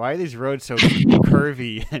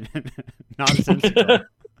curvy and nonsensical?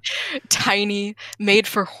 Tiny, made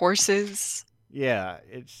for horses. Yeah,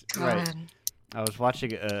 it's right. God. I was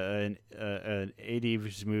watching an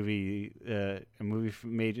 80s movie, a movie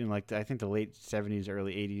made in like I think the late 70s,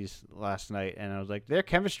 early 80s last night, and I was like, their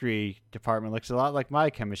chemistry department looks a lot like my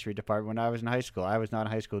chemistry department when I was in high school. I was not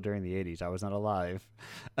in high school during the 80s. I was not alive.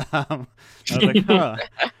 I was like,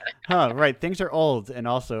 right, things are old, and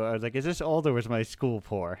also I was like, is this old or was my school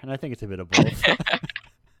poor? And I think it's a bit of both.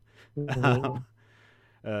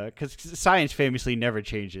 Because science famously never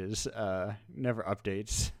changes, never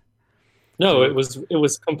updates. No, it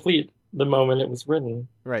was complete the moment it was written.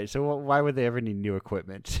 Right. So why would they ever need new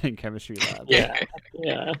equipment in chemistry labs? Yeah.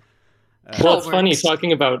 Well, it's funny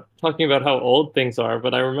talking about how old things are,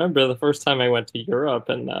 but I remember the first time I went to Europe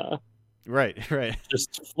and right,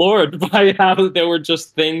 just floored by how there were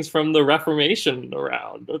just things from the Reformation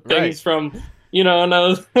around, things from. And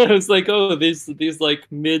I was like, oh, these like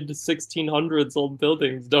mid 1600s old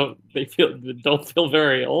buildings don't feel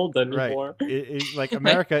very old anymore. Right. Like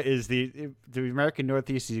America is the American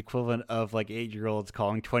Northeast is the equivalent of like 8-year-olds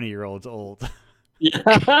calling 20-year-olds old. Yeah.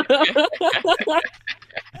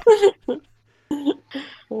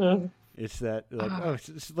 It's that like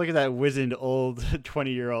look at that wizened old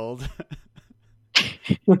 20-year-old.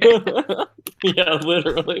 Yeah,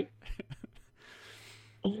 literally.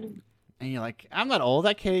 And you're like, I'm not old.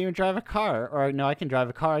 I can't even drive a car. Or no, I can drive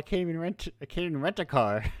a car. I can't even rent a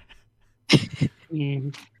car.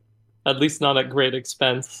 At least not at great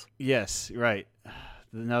expense. Yes, right.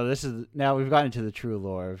 Now we've gotten into the true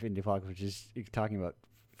lore of Indiepocalypse, which is talking about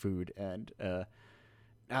food, and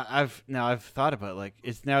I've thought about like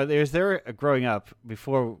growing up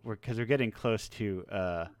before because we're getting close to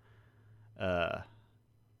the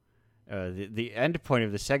end point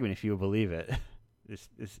of the segment, if you will believe it.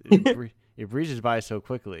 It breezes by so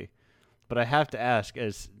quickly, but I have to ask,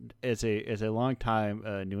 as a long time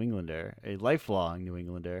New Englander, a lifelong New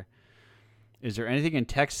Englander, is there anything in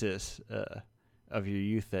Texas of your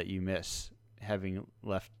youth that you miss, having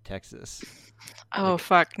left Texas? Oh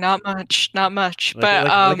fuck, not much, Like, but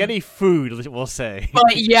like any food, we'll say.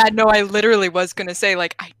 But yeah, no, I literally was gonna say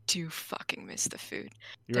like I do fucking miss the food.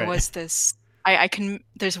 There was this.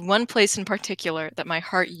 There's one place in particular that my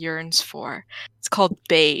heart yearns for. It's called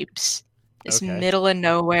Babes. This middle of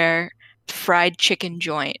nowhere fried chicken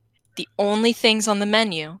joint. The only things on the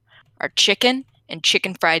menu are chicken and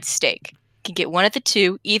chicken fried steak. You can get one of the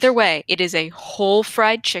two. Either way, it is a whole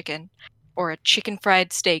fried chicken or a chicken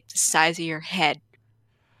fried steak the size of your head.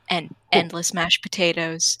 And endless mashed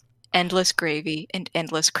potatoes, endless gravy, and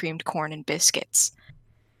endless creamed corn and biscuits.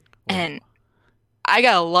 And I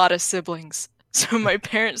got a lot of siblings, so my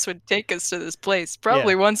parents would take us to this place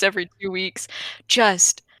probably once every 2 weeks.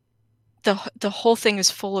 Just the whole thing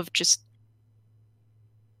is full of just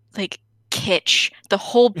like kitsch. The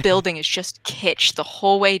whole building is just kitsch the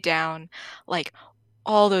whole way down, like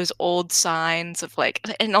all those old signs of like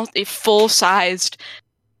and all full-sized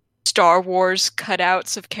Star Wars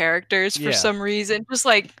cutouts of characters for some reason. Just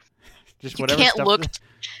like just you whatever can't stuff look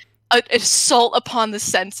assault upon the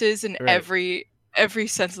senses in every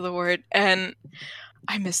sense of the word, and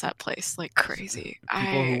I miss that place like crazy.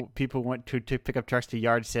 People went to pick up trucks to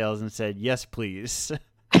yard sales and said, "Yes, please."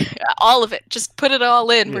 All of it. Just put it all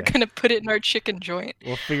in. We're gonna put it in our chicken joint.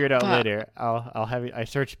 We'll figure it out later. I'll have it. I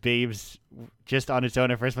searched Babes just on its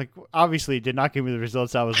own at first. Like, obviously, it did not give me the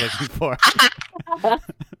results I was looking for. I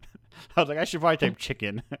was like, I should probably type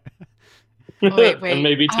chicken. Wait. And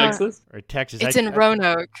maybe Texas or Texas. It's in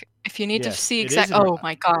Roanoke. If you need to see exact. Oh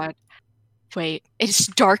my god. Wait, it's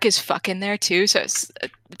dark as fuck in there too. So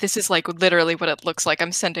this is like literally what it looks like.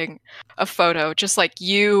 I'm sending a photo, just like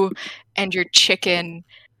you and your chicken,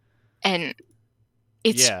 and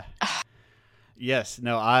it's yes.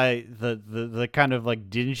 No, the kind of like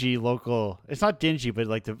dingy local. It's not dingy, but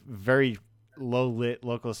like the very low lit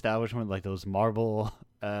local establishment, like those marble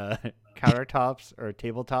countertops or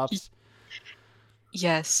tabletops.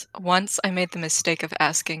 Yes. Once I made the mistake of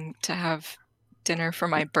asking to have dinner for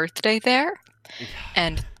my birthday there,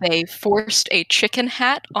 and they forced a chicken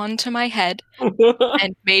hat onto my head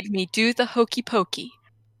and made me do the hokey pokey.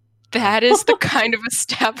 That is the kind of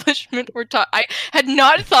establishment we're talking. I had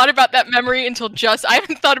not thought about that memory until I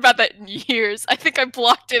haven't thought about that in years. I think I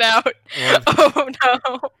blocked it out. Oh no.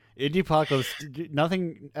 Indiepocalypse,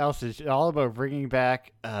 nothing else. Is all about bringing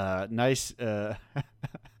back nice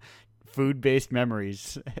food-based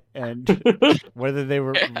memories, and whether they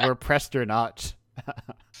were repressed or not.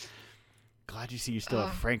 Glad you still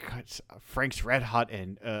have Frank's Red Hot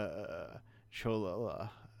and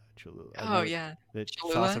Cholula. Cholula. Oh yeah, The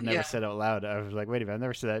Cholula, sauce I've never yeah. said out loud. I was like, wait a minute, I've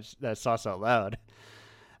never said that sauce out loud.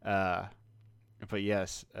 But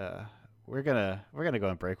yes, we're gonna go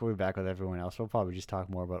on break. We'll be back with everyone else. We'll probably just talk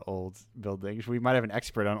more about old buildings. We might have an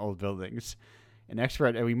expert on old buildings, and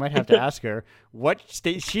we might have to ask her what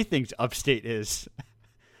state she thinks upstate is.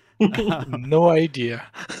 No idea.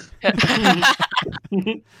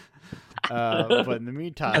 But in the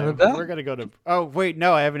meantime, Canada? we're gonna go to. Oh wait,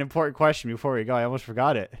 no, I have an important question before we go. I almost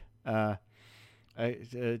forgot it. You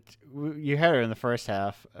had her in the first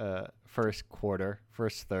half, first quarter,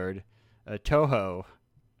 first third. Toho,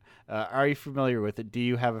 are you familiar with it? Do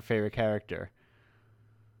you have a favorite character?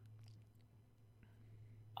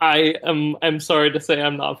 I'm sorry to say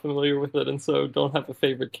I'm not familiar with it, and so don't have a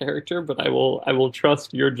favorite character. But I will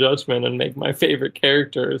trust your judgment and make my favorite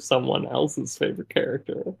character someone else's favorite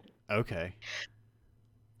character. Okay.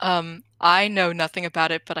 I know nothing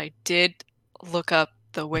about it, but I did look up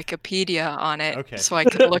the Wikipedia on it, Okay. so I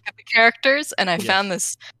could look at the characters, and I Yes. found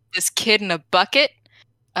this kid in a bucket,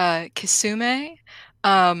 Kisume,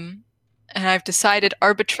 and I've decided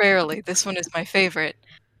arbitrarily this one is my favorite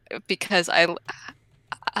because I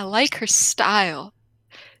like her style.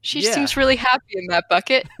 She Yeah. seems really happy in that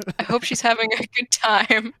bucket. I hope she's having a good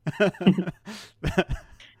time.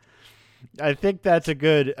 I think that's a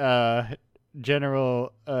good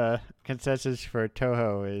general consensus for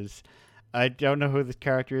Toho is I don't know who this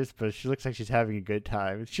character is, but she looks like she's having a good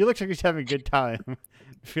time. She looks like she's having a good time.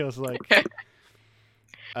 Feels like.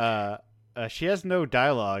 She has no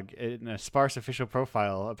dialogue in a sparse official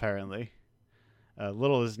profile, apparently.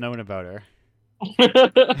 Little is known about her.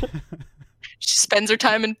 She spends her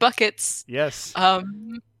time in buckets. Yes.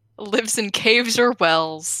 Lives in caves or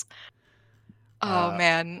wells. Oh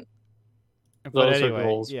man. But Those anyway, are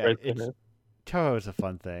goals yeah, right there. Toho's a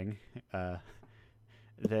fun thing.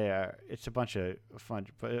 It's a bunch of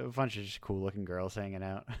just cool looking girls hanging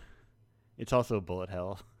out. It's also a bullet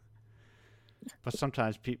hell. But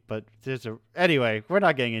sometimes anyway, we're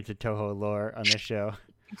not getting into Toho lore on this show.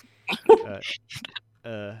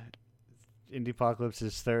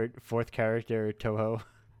 Indiepocalypse's fourth character, Toho.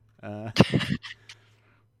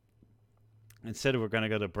 Instead, we're going to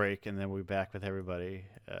go to break, and then we'll be back with everybody.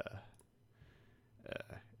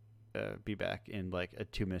 Be back in like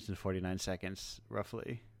 2 minutes and 49 seconds,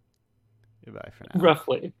 roughly. Goodbye for now.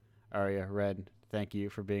 Roughly. Arya, Red, thank you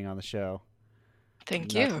for being on the show.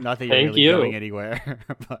 Thank you. Not that you're Thank really you. going anywhere,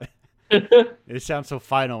 but it sounds so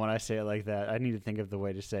final when I say it like that. I need to think of the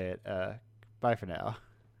way to say it. Bye for now.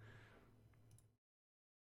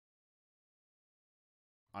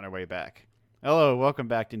 On our way back. Hello, welcome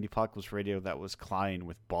back to Indiepocalypse Radio. That was Klein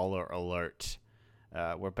with Baller Alert.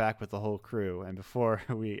 We're back with the whole crew, and before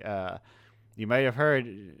we, you might have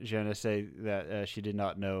heard Jenna say that she did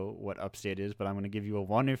not know what upstate is, but I'm going to give you a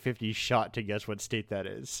 1 in 50 shot to guess what state that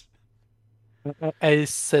is. I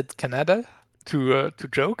said Canada to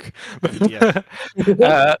joke. Yes.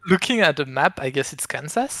 Looking at the map, I guess it's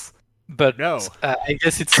Kansas. But No. I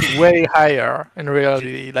guess it's way higher in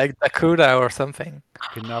reality, like Dakota or something.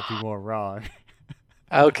 Could not be more wrong.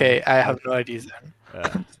 Okay, I have no idea then.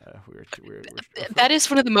 We're That is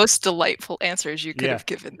one of the most delightful answers you could Yeah. have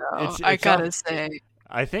given, though. It's I gotta all- say.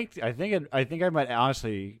 I think I might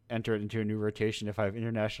honestly enter it into a new rotation if I have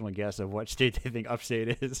international guess of what state they think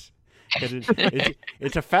upstate is. 'Cause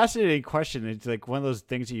it's a fascinating question. It's like one of those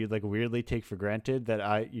things that you like weirdly take for granted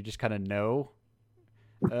that you just kind of know.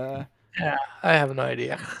 Yeah, I have no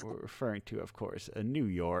idea. We're referring to, of course, New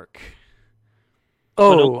York.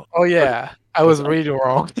 Oh yeah, I was really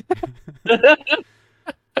wrong.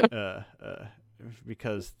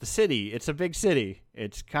 Because the city, it's a big city.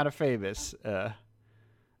 It's kind of famous. Yeah.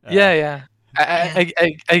 I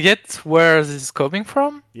get where this is coming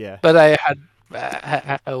from, Yeah. but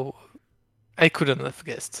I couldn't have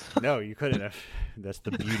guessed. No, you couldn't have. That's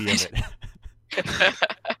the beauty of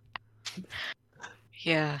it.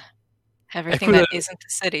 Yeah. Everything that isn't the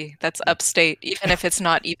city, that's upstate, even if it's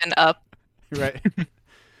not even up. Right.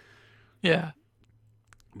 Yeah.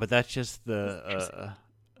 But that's just the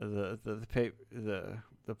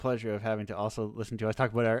pleasure of having to also listen to us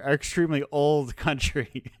talk about our extremely old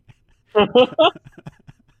country. One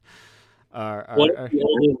of the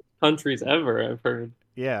oldest countries ever, I've heard.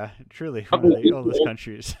 Yeah, truly one of the oldest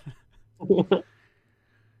countries.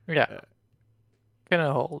 Yeah. Kind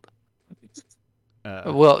of old.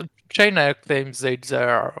 Uh, Well, China claims they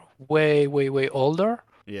are way older,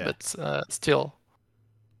 yeah. but still,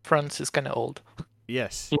 France is kind of old.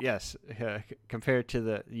 Yes. Compared to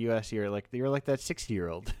the U.S., you're like that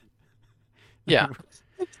 60-year-old. Yeah.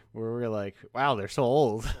 Where we're like, wow, they're so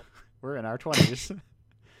old. We're in our 20s.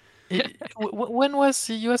 When was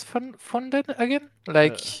the U.S. funded again?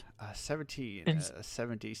 Like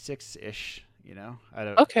 1776-ish. You know, I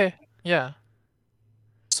don't. okay, yeah.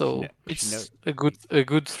 So it's a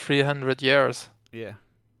good 300 years. Yeah.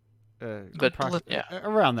 But yeah.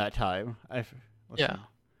 Around that time. Yeah.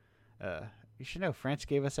 You should know France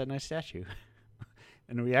gave us that nice statue,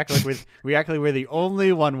 and we act like we're the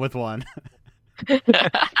only one with one.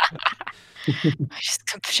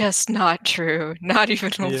 Just not true. Not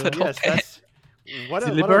even a little Yes, bit. that's what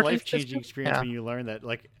a life-changing experience when you learn that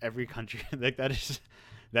like every country like that is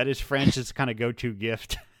France's kind of go-to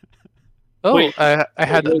gift. Oh, Wait, I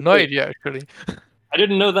had no idea actually. I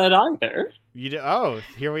didn't know that either. Oh,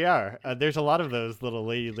 here we are. There's a lot of those little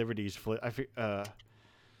Lady Liberties.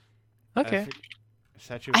 Okay.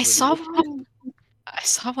 I saw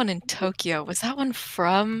one in Tokyo. Was that one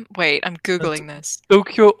from? Wait, I'm googling this.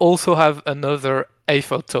 Tokyo also have another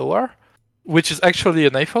Eiffel Tower, which is actually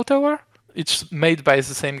an Eiffel Tower. It's made by the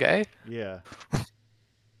same guy. Yeah.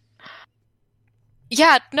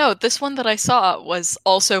 Yeah, no, this one that I saw was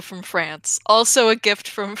also from France. Also a gift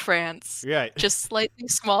from France. Yeah. Just slightly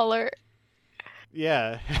smaller.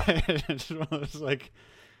 Yeah. It's one of those like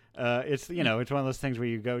it's one of those things where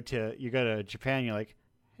you go to Japan, you're like,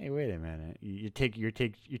 hey, wait a minute. You take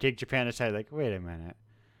Japan aside, like, wait a minute.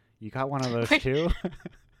 You got one of those too?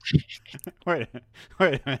 wait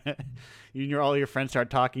a minute. All your friends start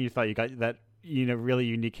talking, you thought you got that really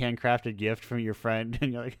unique handcrafted gift from your friend,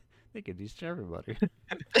 and you're like, they give these to everybody. Do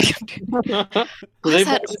they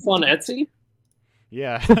buy this on Etsy?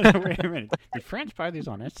 Yeah. Wait a minute. Did France buy these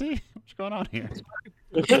on Etsy? What's going on here?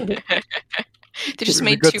 They just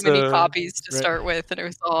made too many copies to start with, and it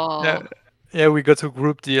was all. Yeah, we got a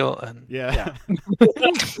group deal, and yeah.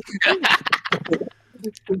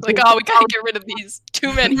 Like, oh, we gotta get rid of these.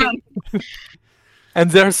 Too many.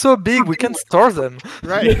 And they're so big, we can store them.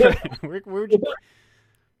 Right. We're just...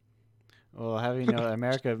 Well, having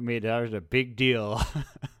America made ours a big deal,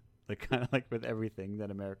 like kind of like with everything that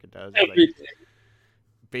America does, like,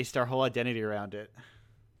 based our whole identity around it.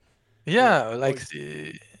 Yeah,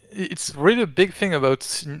 it's really a big thing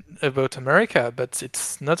about America, but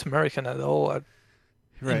it's not American at all in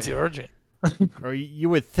the origin. Or you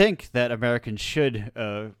would think that Americans should.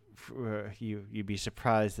 You'd be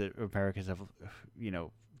surprised that Americans have,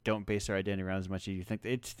 don't base their identity around as much as you think.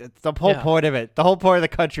 It's the whole point of it. The whole point of the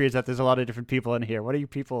country is that there's a lot of different people in here. What are you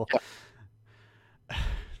people?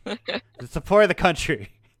 It's the point of the country.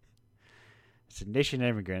 It's a nation of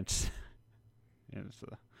immigrants.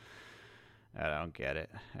 I don't get it.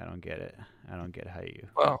 I don't get how you.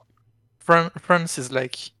 Well, France is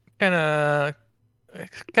like kind of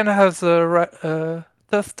has a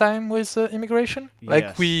tough time with immigration.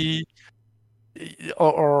 Like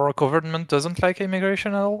our government doesn't like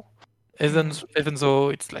immigration at all, even though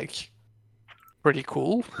it's like pretty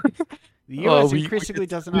cool. The U.S. increasingly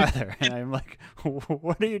doesn't either, and I'm like,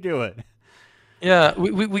 what are you doing? Yeah,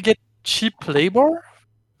 we get cheap labor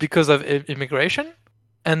because of immigration,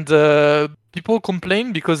 and people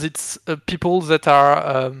complain because it's people that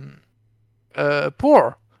are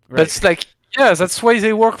poor. Right. But it's like, yeah, that's why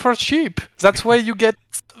they work for cheap. That's why you get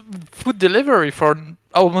food delivery for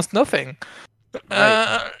almost nothing.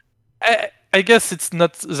 Right. I guess it's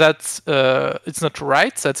not that it's not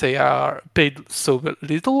right that they are paid so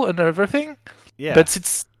little and everything. Yeah. But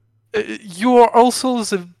it's you are also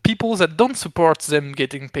the people that don't support them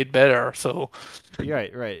getting paid better. So.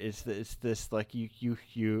 Right. It's this like you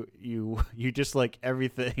just like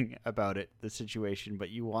everything about it, the situation, but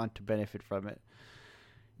you want to benefit from it.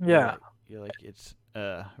 Yeah. You're like it's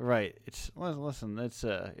right. It's listen. It's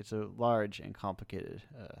a large and complicated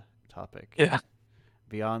topic. Yeah.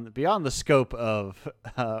 Beyond the scope of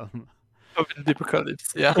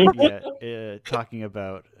Indiepocalypse. Yeah. Yeah. Talking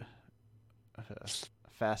about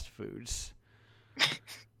fast foods.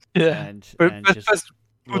 Yeah. And just fast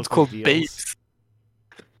food's called babes.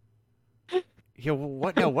 Yeah.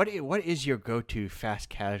 What is your go-to fast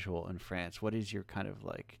casual in France? What is your kind of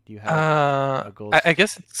like? Do you have a goal? I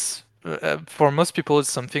guess it's for most people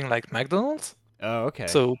it's something like McDonald's. Oh, okay.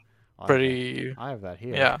 So pretty. I have that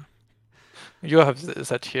here. Yeah. You have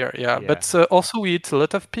that here, yeah. But also we eat a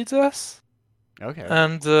lot of pizzas.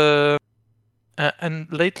 Okay. And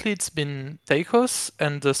lately it's been tacos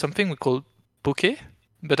and something we call poke,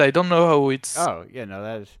 but I don't know how it's. Oh yeah,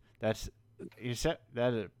 no, that's you said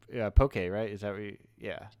that is poke, right? Is that what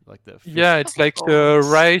like the fish? Yeah, it's like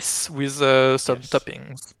rice with some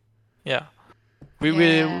toppings. Yeah.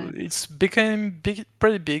 It's become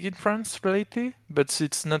pretty big in France lately, but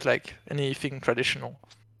it's not like anything traditional.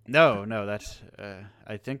 No, that's.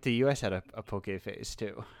 I think the U.S. had a poke phase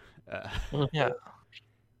too. Yeah.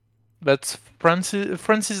 but France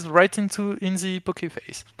is right in the poke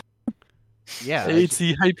face. Yeah, It's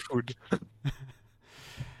the hype food.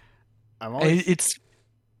 I'm And always.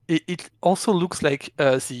 it also looks like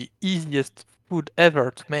the easiest food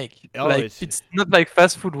ever to make. Oh, Like it's not like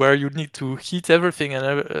fast food where you need to heat everything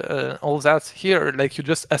and all that. Here, like you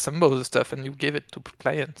just assemble the stuff and you give it to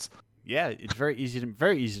clients. yeah, it's very easy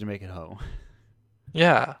to make at home.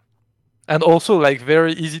 Yeah, and also like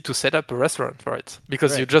very easy to set up a restaurant for it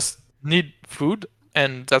because you Right. just need food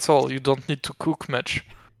and that's all. You don't need to cook much.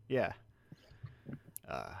 Yeah.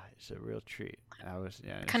 It's a real treat. I was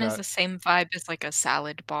Kind of the same vibe as like a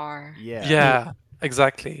salad bar. Yeah. Yeah,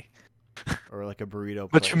 exactly. Or like a burrito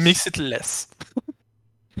place. But you mix it less.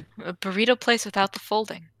 A burrito place without the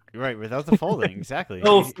folding. Right, without the folding, exactly.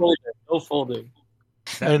 No folding. No folding.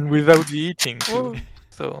 And without the eating too.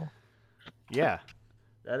 So Yeah,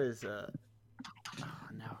 that is. No,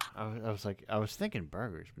 I was thinking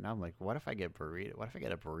burgers, but now I'm like, what if I get burrito? What if I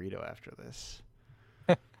get a burrito after this?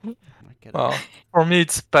 well, for me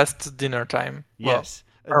it's past dinner time. Yes,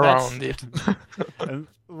 well, around it.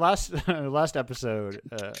 last episode,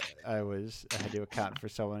 I had to account for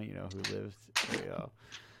someone who lived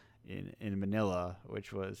in Manila,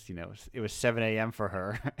 which was it was 7 a.m. for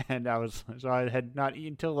her, and I had not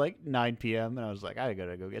eaten till like 9 p.m. and I was like, I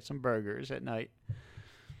gotta go get some burgers at night,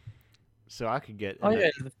 so I could get.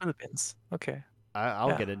 In the Philippines. Okay.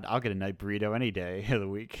 I'll get a night burrito any day of the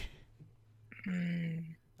week.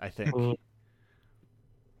 I think.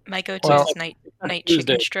 My go-to is night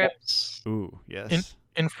chicken strips. Ooh, yes.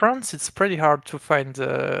 In France, it's pretty hard to find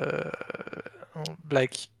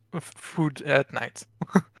like food at night.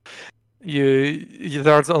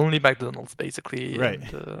 There's only McDonald's basically, right?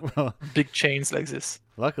 And, well, big chains like this.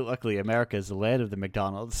 Luckily, America is the land of the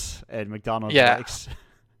McDonald's, and McDonald's likes.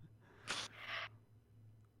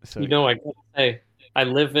 So I gotta say, I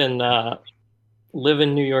live in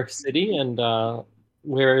New York City, and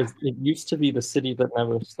whereas it used to be the city that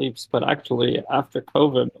never sleeps, but actually after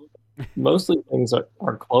COVID, mostly things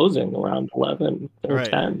are closing around 11 or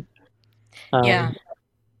 10. Yeah.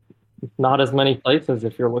 Not as many places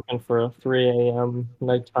if you're looking for a 3 a.m.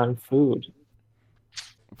 nighttime food.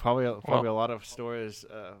 Probably a lot of stores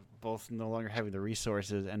both no longer having the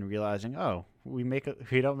resources and realizing, oh, we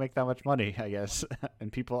don't make that much money, I guess,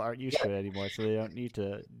 and people aren't used to it anymore, so they don't need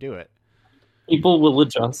to do it. People will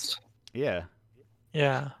adjust. Yeah.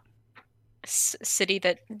 Yeah. City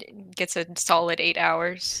that gets a solid 8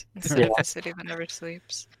 hours instead of a city that never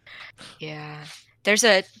sleeps. Yeah. There is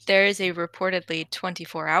a reportedly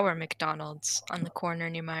 24-hour McDonald's on the corner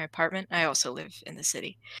near my apartment. I also live in the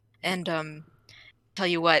city. And tell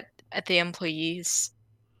you what, the employees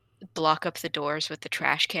block up the doors with the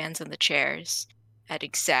trash cans and the chairs at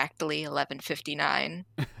exactly 11:59.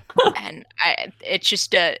 And it's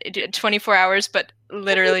just 24 hours, but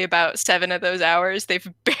literally about 7 of those hours they've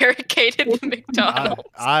barricaded the McDonald's.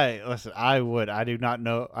 I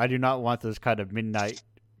do not want those kind of midnight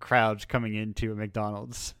crowds coming into a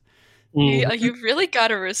McDonald's. You really got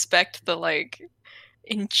to respect the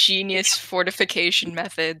ingenious fortification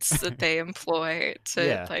methods that they employ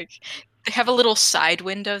to they have a little side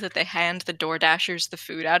window that they hand the Door Dashers the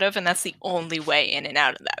food out of, and that's the only way in and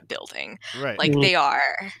out of that building. Right. They are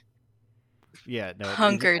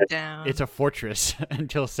hunkered down. It's a fortress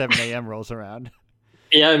until 7 a.m. rolls around.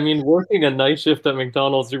 Yeah, I mean, working a night shift at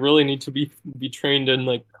McDonald's, you really need to be trained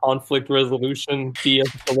in conflict resolution,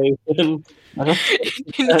 de-escalation. You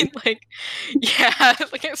need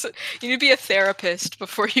you need to be a therapist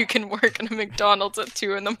before you can work in a McDonald's at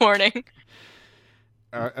 2 a.m.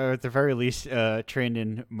 Or at the very least, trained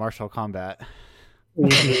in martial combat.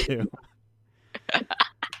 Yeah,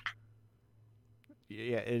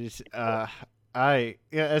 it is.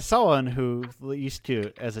 As someone who used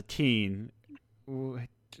to, as a teen,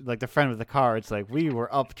 like the friend with the car, it's like, we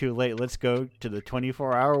were up too late. Let's go to the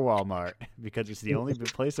 24-hour Walmart because it's the only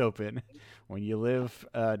place open when you live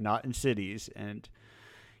not in cities, and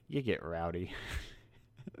you get rowdy.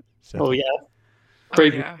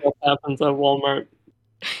 Crazy stuff happens at Walmart.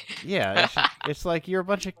 Yeah, it's like you're a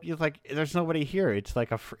bunch of there's nobody here. It's the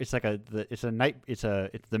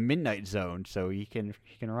midnight zone, so you can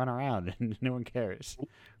run around and no one cares.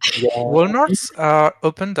 Yeah. Walmarts are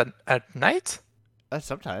opened at night?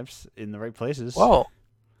 Sometimes in the right places. Wow.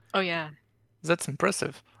 Oh yeah. That's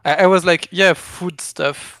impressive. I was like, yeah, food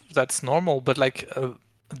stuff, that's normal, but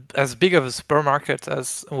as big of a supermarket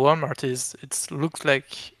as Walmart is, it looks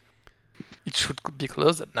like it should be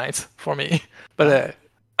closed at night for me. But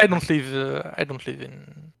I don't live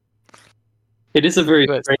in. It is a very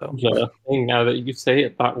strange thing now that you say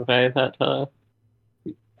it that way. That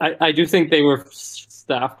I do think they were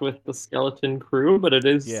staffed with the skeleton crew, but it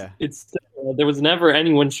is. Yeah. It's there was never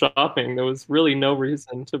anyone shopping. There was really no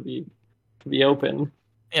reason to be open.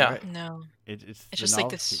 Yeah. Right. No. It's the just like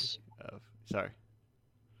novelty this. of sorry.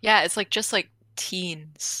 Yeah, it's like just like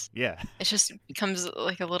teens. Yeah. It just becomes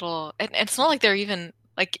like a little, and it's not like they're even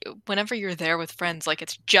like whenever you're there with friends, like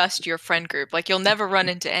it's just your friend group. Like you'll never run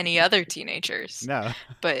into any other teenagers. No.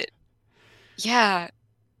 But yeah,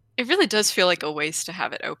 it really does feel like a waste to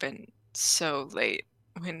have it open so late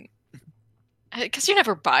when, because you're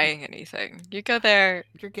never buying anything. You go there,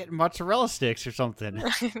 You're getting mozzarella sticks or something.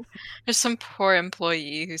 there's some poor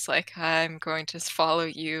employee who's like, I'm going to follow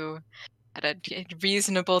you at a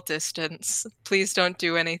reasonable distance. Please don't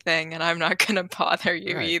do anything, and I'm not going to bother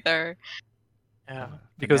you Right. either. Yeah. But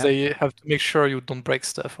Because now- they have to make sure you don't break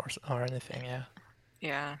stuff or anything. Yeah.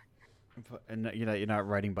 Yeah. And you're not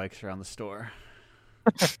riding bikes around the store.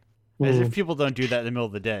 As if people don't do that in the middle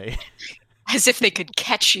of the day. As if they could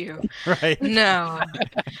catch you. Right? No.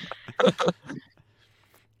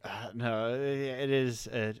 No, it is,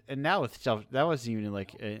 and now with that wasn't even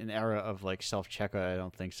like an era of like self checkout. I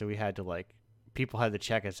don't think so. We had to like people had to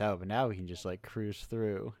check us out, but now we can just like cruise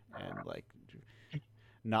through and like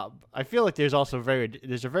not. I feel like there's also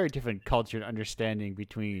there's a very different culture and understanding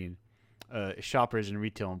between shoppers and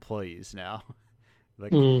retail employees now.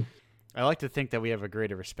 Like I like to think that we have a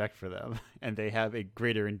greater respect for them, and they have a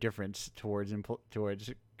greater indifference towards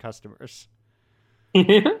customers.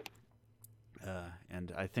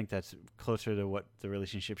 And I think that's closer to what the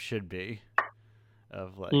relationship should be.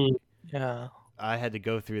 Of like, Yeah. I had to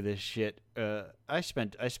go through this shit. I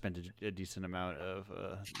spent a decent amount of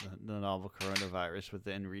the novel coronavirus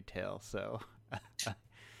within retail. So,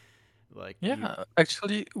 like, Yeah.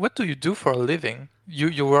 Actually, what do you do for a living?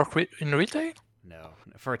 You work in retail? no,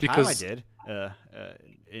 for a time Because- I did.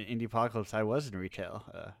 In Indiepocalypse, I was in retail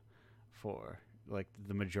for like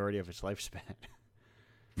the majority of its lifespan.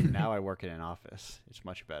 Now I work in an office. It's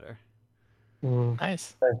much better.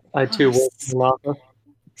 Nice. I too work in an office.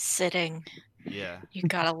 Sitting. Yeah. You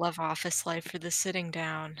gotta love office life for the sitting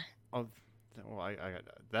down. Oh, well, I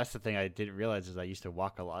that's the thing I didn't realize is I used to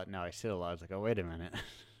walk a lot. Now I sit a lot. I was like, oh, wait a minute.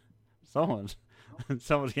 someone's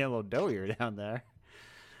getting a little doughier down there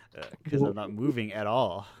because I'm not moving at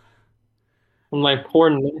all. My poor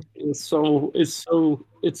neck is so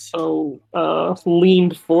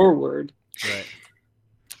leaned forward. Right.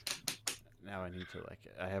 Now I need to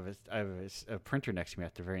I have a printer next to me. I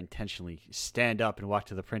have to very intentionally stand up and walk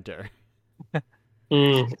to the printer.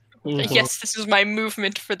 Yes, this is my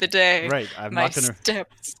movement for the day. Right. I'm My not gonna.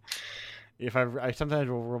 steps. If I sometimes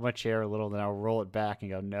will roll my chair a little, then I'll roll it back and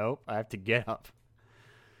go, nope, I have to get up.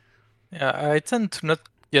 Yeah, I tend to not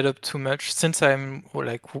get up too much since I'm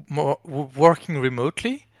like more working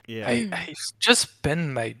remotely. Yeah. I just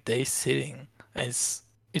spend my day sitting. It's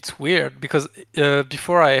weird because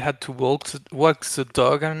before I had to walk the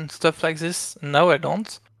dog and stuff like this. Now I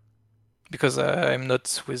don't because I'm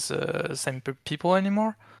not with the same people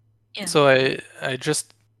anymore. Yeah. So I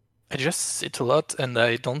just sit a lot and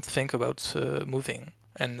I don't think about moving,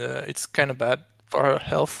 and it's kind of bad for our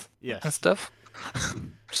health and Yes. stuff.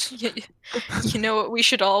 You know what we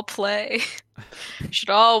should all play? We should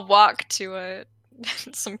all walk to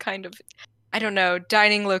some kind of, I don't know,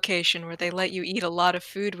 dining location where they let you eat a lot of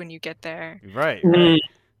food when you get there. Right.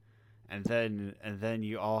 And then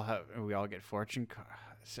we all get fortune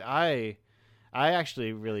cards. I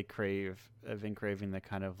actually really have been craving the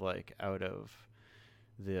kind of like out of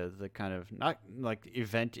the kind of not like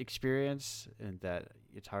event experience, and that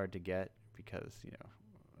it's hard to get because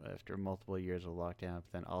after multiple years of lockdown,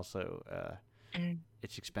 but then also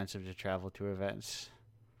it's expensive to travel to events.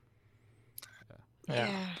 Yeah.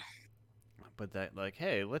 But that like,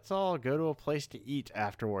 hey, let's all go to a place to eat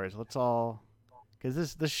afterwards. Let's all,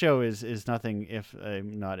 because this show is nothing if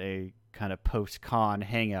not a kind of post-con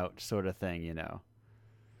hangout sort of thing,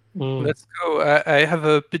 Let's go. I have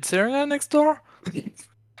a pizzeria next door.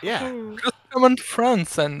 Yeah. Just come on,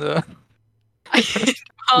 France, and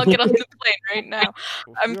I'll get on the plane right now.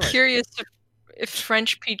 Well, I'm you're right. curious if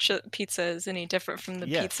French pizza is any different from the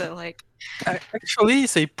Yes. pizza like. actually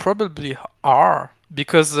they probably are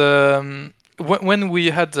because when we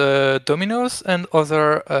had Domino's and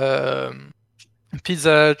other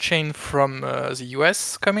pizza chain from the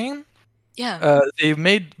US coming, Yeah. they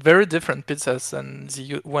made very different pizzas than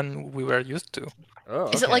the one we were used to. Oh,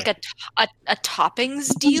 Is it like a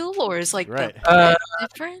toppings deal, or is like Right. the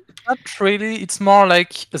different? Not really. It's more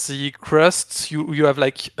like the crust. You have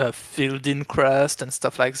like a filled-in crust and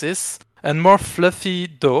stuff like this, and more fluffy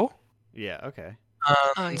dough Yeah. Okay.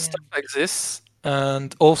 Oh, and yeah. stuff like this.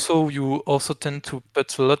 and also you also tend to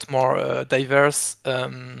put a lot more diverse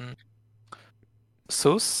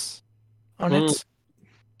sauce on it.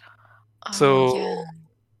 Oh, So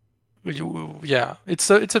yeah. it's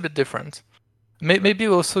a bit different. Maybe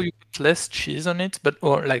also you put less cheese on it, but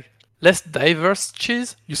or like less diverse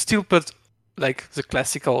cheese. You still put like the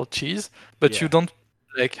classical cheese, but you Yeah. don't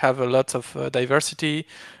like have a lot of diversity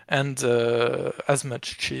and as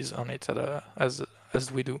much cheese on it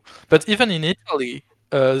as we do. But even in Italy,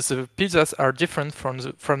 the pizzas are different from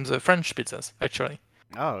the French pizzas actually.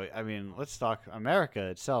 Oh, I mean, let's talk. America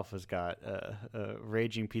itself has got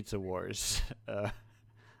raging pizza wars of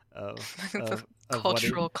The of what it.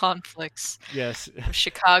 cultural conflicts Yes, of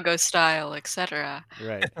Chicago style, etc.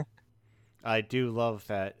 right. I do love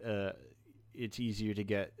that. It's easier to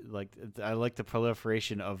get. Like, I like the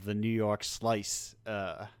proliferation of the New York slice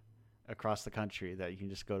across the country. That you can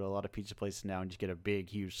just go to a lot of pizza places now and just get a big,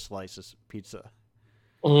 huge slice of pizza.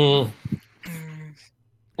 Mm. Mm.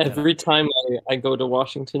 Every time I go to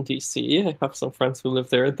Washington D.C., I have some friends who live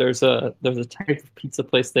there. There's a type of pizza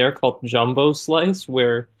place there called Jumbo Slice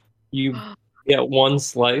where you get one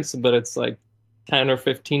slice, but it's like $10 or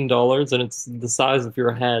 $15, and it's the size of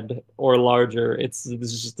your head or larger. It's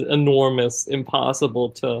just enormous, impossible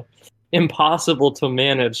to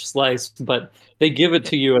manage slice, but they give it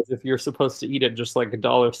to you as if you're supposed to eat it just like a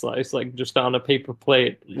dollar slice, like just on a paper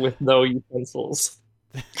plate with no utensils.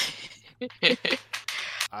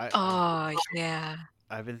 Oh, yeah.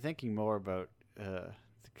 I've been thinking more about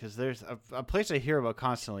because there's a place I hear about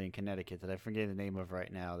constantly in Connecticut that I forget the name of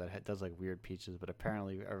right now that does like weird pizzas, but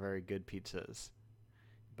apparently are very good pizzas.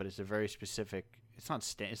 But it's a very specific. It's not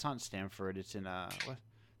Stanford. It's in what,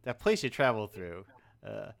 that place you travel through.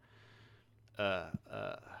 God,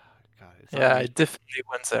 it's Yeah, I definitely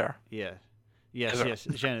went there. Yeah. Yes, Ever. yes,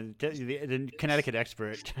 Shannon, the Connecticut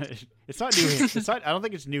expert. It's not New. It's not. I don't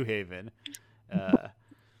think it's New Haven.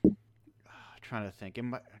 Trying to think.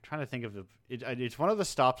 I'm trying to think of the. It's one of the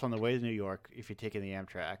stops on the way to New York if you're taking the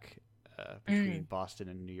Amtrak between Boston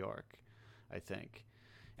and New York, I think.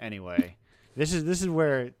 Anyway, this is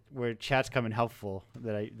where chat's come in helpful.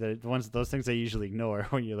 Those things I usually ignore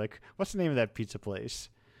when you're like, what's the name of that pizza place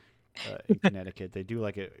in Connecticut? They do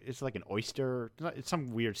like it's like an oyster. It's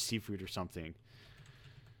some weird seafood or something.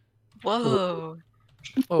 Whoa.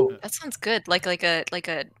 Oh, That sounds good. Like a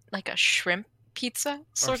shrimp pizza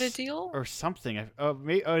sort of deal. Or something.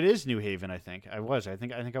 It is New Haven. I think I was right. I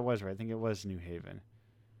think it was New Haven.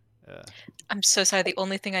 I'm so sorry. The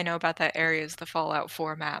only thing I know about that area is the Fallout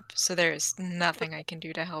 4 map. So there's nothing I can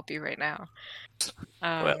do to help you right now.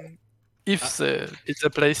 well, if the pizza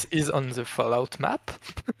place is on the Fallout map.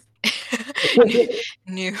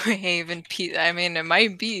 New Haven pizza. I mean, it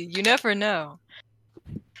might be. You never know.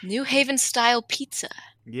 New Haven style pizza.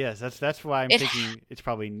 Yes, that's why I'm thinking it's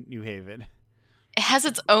probably New Haven. It has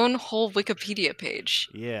its own whole Wikipedia page.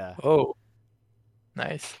 Yeah. Oh,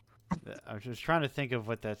 nice. I was just trying to think of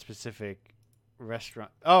what that specific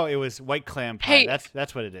restaurant. Oh, it was White Clam Pie. Hey.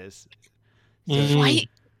 That's what it is. Mm.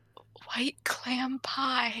 White clam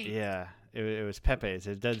pie. Yeah, it was Pepe's.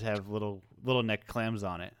 It does have little neck clams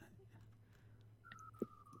on it.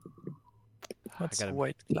 What's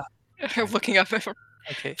white clam? You're looking up,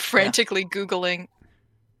 Okay. frantically Googling.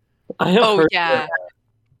 I have heard yeah.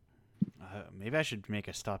 Maybe I should make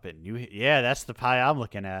a stop at New. Yeah, that's the pie I'm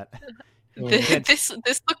looking at. This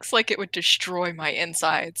looks like it would destroy my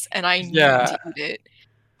insides, and I need to eat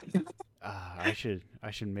it. I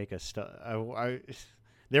should make a stop.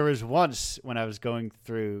 There was once when I was going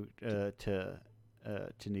through to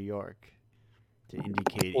New York to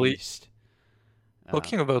indicate East.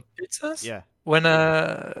 Talking about pizzas? Yeah. When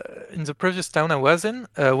in the previous town I was in,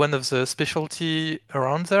 one of the specialty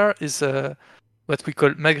around there is what we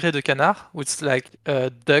call magret de canard, which is like a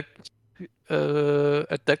duck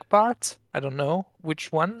part. I don't know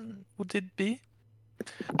which one would it be.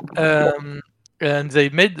 And they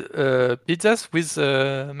made pizzas with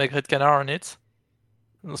magret de canard on it.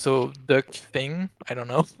 So duck thing. I don't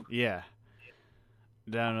know. Yeah.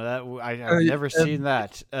 No, I've never seen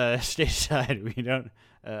that stateside. We don't.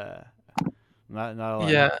 Not a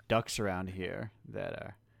lot of ducks around here that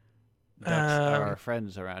are ducks are our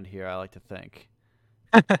friends around here. I like to think.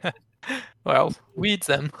 Well, we eat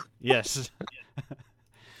them. Yes.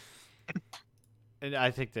 And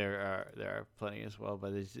I think there are plenty as well,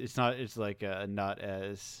 but it's not. It's like not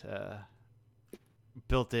as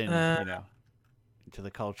built in, into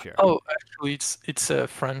the culture. Oh, actually, it's a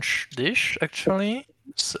French dish. Actually,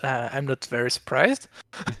 I'm not very surprised.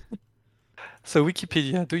 So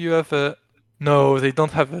Wikipedia, do you have a? No, they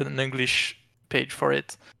don't have an English page for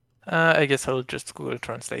it. I guess I'll just Google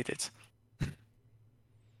translate it.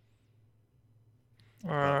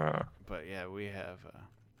 But yeah, we have.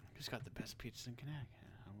 Who's got the best pizzas in Connecticut?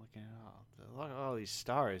 I'm looking at all these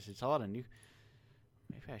stars. It's a lot of new.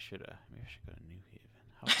 Maybe I should go to New Haven.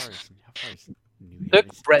 How far is New Haven?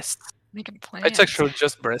 Look, Brest. Making plans. It's actually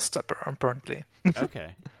just Brest, apparently.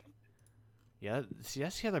 Okay. Yeah, see,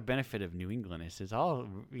 that's the other benefit of New England is it's all,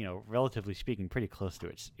 relatively speaking, pretty close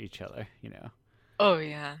to each other, Oh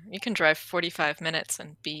yeah, you can drive 45 minutes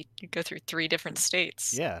and you go through 3 different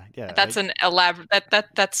states. Yeah. That's an elaborate.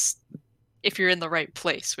 That's if you're in the right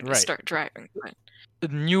place when you start driving.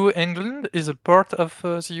 But New England is a part of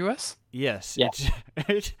the U.S. yes, Yeah.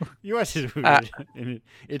 it's U.S. is weird. And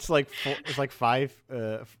it's like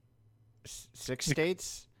 6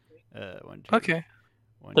 states. Okay.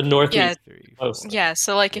 The Northeast. 3, yeah,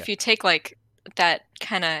 so if you take that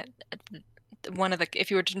kind of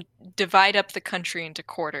if you were to divide up the country into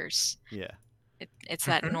quarters, it's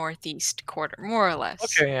that northeast quarter, more or less.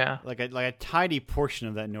 Okay, yeah. Like a tiny portion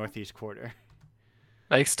of that northeast quarter.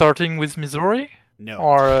 Like starting with Missouri? No.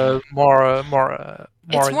 Or more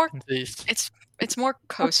It's in more the east? It's more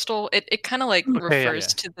coastal. It kind of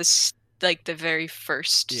refers to this the very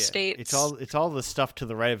first states. It's all the stuff to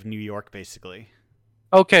the right of New York, basically.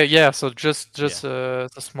 Okay, yeah. So just the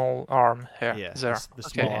small arm here. Yeah, there. the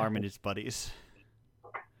small arm and its buddies.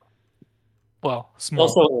 Well, small.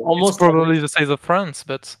 Also, almost it's probably the size of France,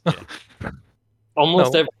 but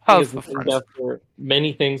almost No, everything half is of named France. after.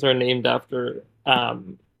 Many things are named after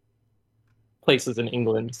places in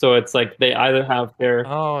England. So it's like they either have their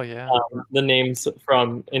oh yeah. the names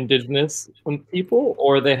from indigenous people,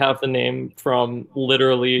 or they have the name from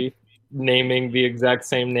literally naming the exact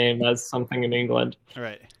same name as something in England.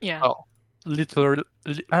 Right. Yeah. Oh, literally.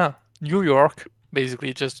 New York,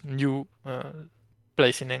 basically just new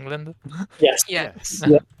place in England. Yes. Yes.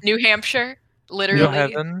 Yeah. New Hampshire, New literally.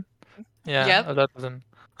 Haven. Yeah, Yep. that doesn't.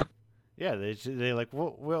 Yeah, they like,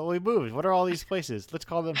 well, we moved. What are all these places? Let's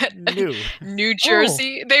call them new. New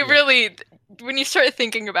Jersey. They really, when you start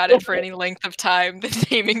thinking about it for any length of time, the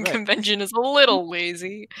naming convention is a little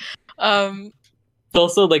lazy. It's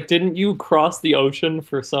also like, didn't you cross the ocean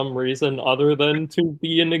for some reason other than to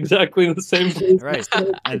be in exactly the same place? Right.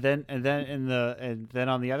 and then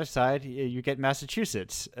on the other side, you get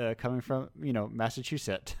Massachusetts, coming from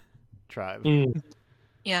Massachusetts tribe.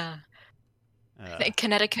 Yeah. I think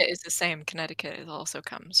Connecticut is the same. Connecticut also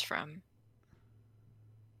comes from.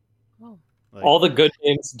 Oh. All the good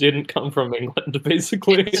names didn't come from England,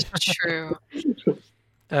 basically. It's true.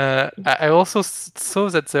 I also saw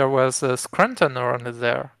that there was a Scranton around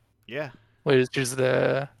there. Yeah. Which is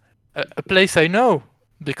a place I know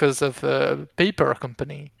because of a paper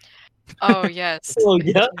company. Oh yes. Oh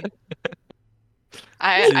yeah.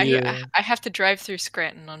 I have to drive through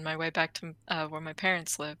Scranton on my way back to where my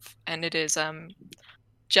parents live, and it is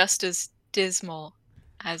just as dismal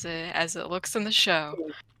as it looks in the show.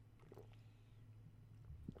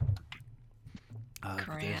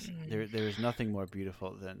 There is nothing more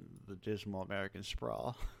beautiful than the dismal American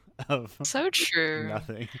sprawl of so true.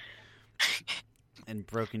 Nothing and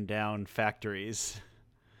broken down factories.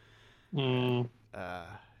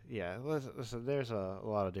 Yeah, listen, there's a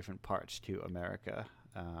lot of different parts to America.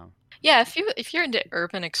 Yeah, if you're into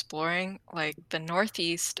urban exploring, like the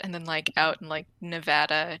Northeast, and then out in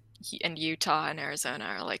Nevada and Utah and Arizona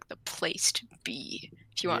are the place to be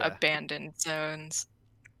if you want abandoned zones.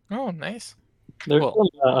 Oh, nice.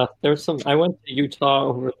 There's some. I went to Utah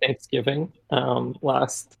over Thanksgiving,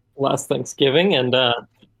 last Thanksgiving, and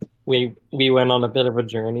we went on a bit of a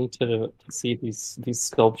journey to see these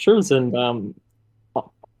sculptures, and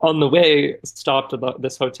on the way stopped at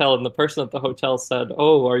this hotel, and the person at the hotel said,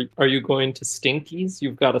 "Oh, are you going to Stinkies?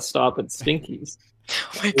 You've got to stop at Stinkies."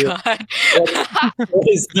 Oh my god! What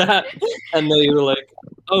is that? And they were like,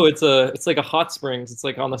 "Oh, it's like a hot springs. It's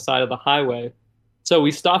on the side of the highway." So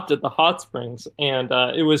we stopped at the hot springs, and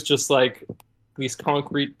it was just these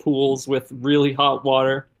concrete pools with really hot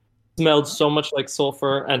water. Smelled so much like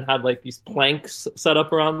sulfur, and had these planks set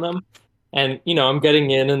up around them. And I'm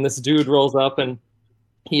getting in, and this dude rolls up, and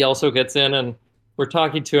he also gets in, and we're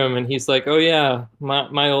talking to him, and he's like, "Oh yeah,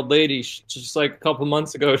 my old lady, just a couple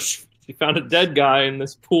months ago, she found a dead guy in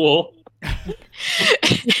this pool."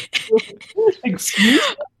 Excuse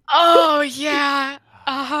me? Oh yeah.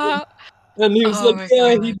 Uh-huh. And he was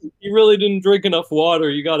he really didn't drink enough water.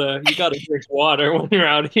 You gotta drink water when you're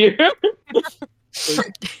out here.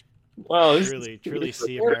 Wow, truly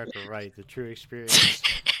see America right, the true experience.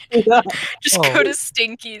 Just go to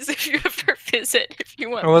Stinkies if you ever visit, if you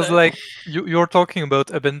want. I was you're talking about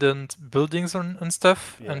abandoned buildings and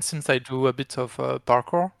stuff, and since I do a bit of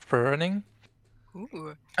parkour for running,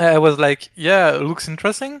 Ooh. I was it looks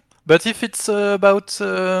interesting, But if it's about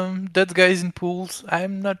dead guys in pools,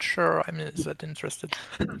 I'm not sure I'm that interested.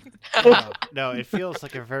 No, it feels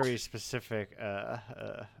like a very specific,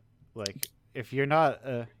 like if you're not,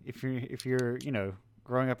 if you're,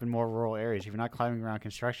 growing up in more rural areas, if you're not climbing around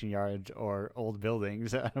construction yards or old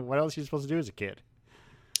buildings, what else are you supposed to do as a kid?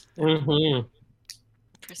 Mm-hmm.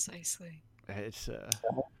 Precisely. It's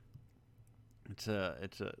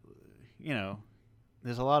you know,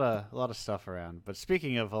 there's a lot of stuff around. But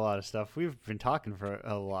speaking of a lot of stuff, we've been talking for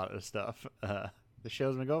a lot of stuff. The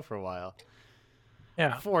show's been going for a while.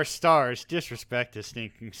 Yeah. 4 stars, disrespect to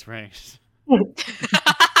Stinking Springs.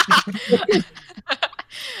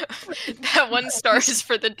 That 1 star is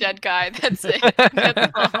for the dead guy. That's it.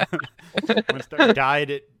 That's all. 1 star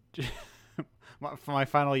died at for my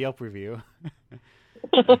final Yelp review.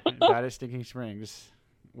 Died at Stinking Springs.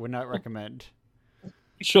 Would not recommend.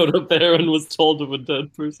 Showed up there and was told of a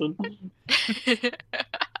dead person.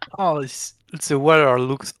 Oh, the water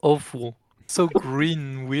looks awful. So green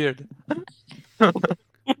and weird.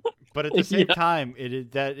 But at the same time,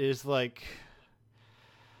 that is like,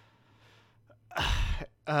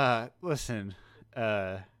 listen,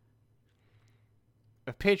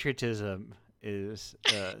 patriotism is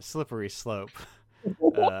a slippery slope,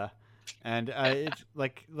 and it's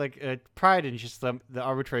like pride in just the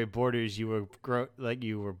arbitrary borders you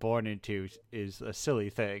were born into is a silly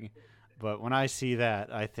thing. But when I see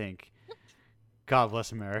that, I think, God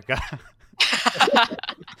bless America.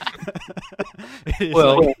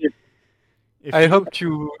 Well, like, I hope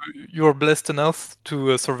you're blessed enough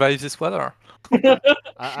to survive this weather.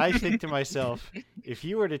 I think to myself, if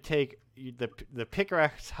you were to take the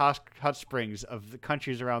Picarax hot springs of the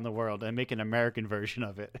countries around the world and make an American version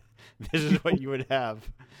of it, this is what you would have: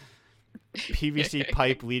 PVC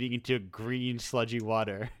pipe leading into green sludgy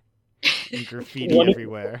water and graffiti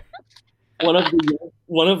everywhere.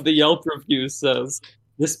 One of the Yelp reviews says,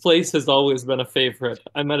 "This place has always been a favorite.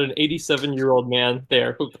 I met an 87-year-old man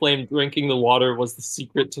there who claimed drinking the water was the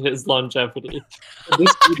secret to his longevity."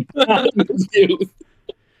 This youth.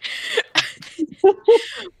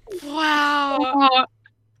 Wow.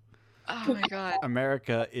 Oh my god.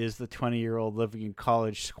 America is the 20-year-old living in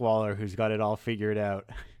college squalor who's got it all figured out.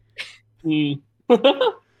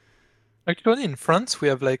 Actually, in France, we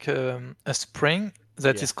have like a spring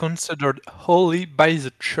that is considered holy by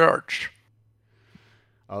the church.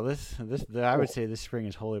 Oh, I would say this spring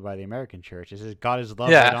is holy by the American church. This is God is love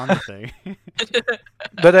right on the thing.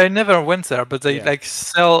 But I never went there. But they like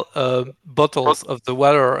sell bottles of the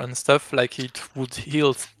water and stuff, like it would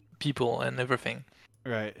heal people and everything.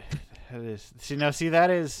 Right. That is. See, that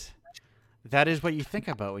is what you think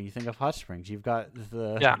about when you think of hot springs. You've got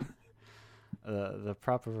the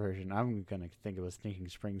proper version. I'm gonna think of Stinking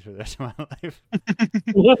Springs for the rest of my life.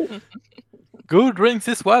 Go drink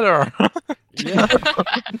this water. Yeah.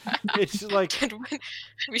 It's like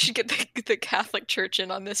we should get the Catholic Church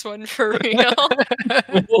in on this one for real.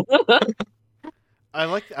 I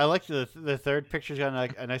like the third picture's got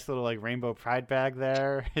like a nice little like rainbow pride bag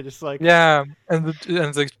there. It's like and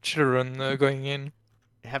the children going in.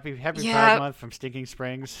 Happy Pride Month from Stinking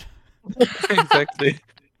Springs. Exactly.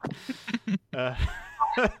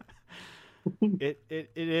 It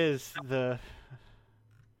is the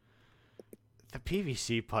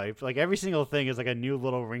PVC pipe. Like every single thing is like a new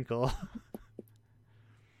little wrinkle.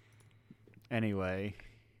 Anyway,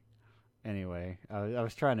 I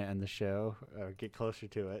was trying to end the show or get closer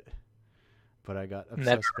to it, but I got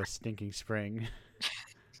obsessed with Stinking Spring.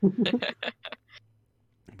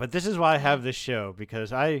 But this is why I have this show,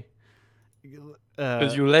 because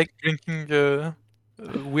because you like drinking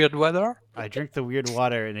weird water. I drink the weird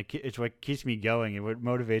water, and it's what keeps me going and what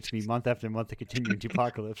motivates me month after month to continue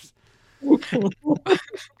Indiepocalypse.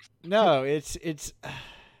 No, it's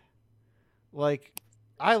like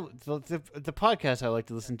the podcasts I like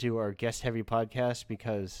to listen to are guest heavy podcasts,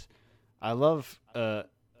 because I love and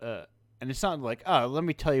it's not like, oh, let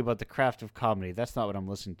me tell you about the craft of comedy. That's not what I'm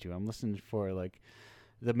listening to. I'm listening for like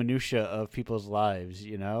the minutia of people's lives,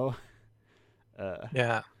 you know?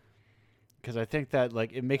 Yeah. Because I think that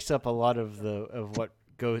like it makes up a lot of what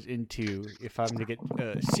goes into, if I'm to get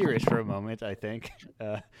serious for a moment, I think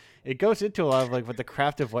it goes into a lot of like what the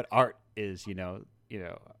craft of what art is, the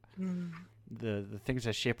things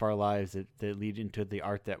that shape our lives that lead into the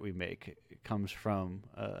art that we make. It comes from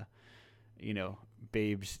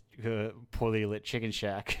Babe's poorly lit chicken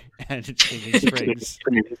shack and Stinking Springs.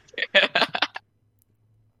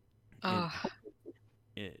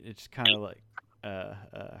 It's kind of like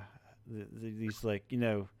these like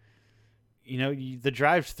the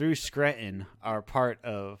drives through Scranton are part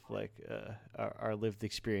of like our lived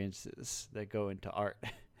experiences that go into art.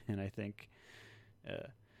 and I think.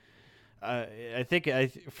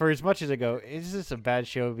 For as much as I go, is this a bad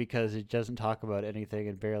show because it doesn't talk about anything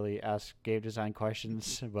and barely asks game design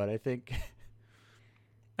questions? But I think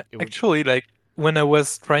Actually, like when I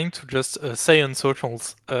was trying to just say on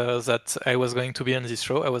socials that I was going to be on this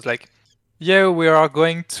show, I was like, "Yeah, we are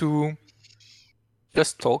going to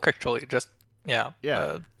just talk." Actually, just talk.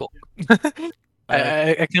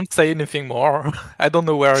 I can't say anything more. I don't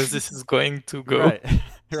know where this is going to go. Right,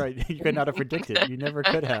 right. You could not have predicted. You never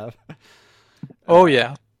could have. Oh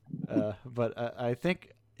yeah. But I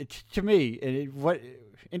think to me, what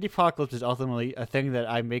Indiepocalypse is ultimately a thing that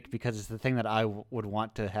I make because it's the thing that I would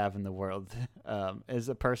want to have in the world. As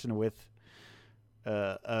a person with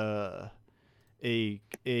a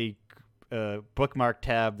bookmark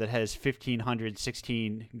tab that has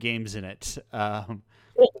 1,516 games in it.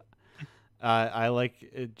 I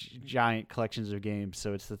like giant collections of games,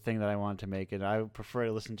 so it's the thing that I want to make, and I prefer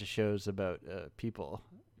to listen to shows about people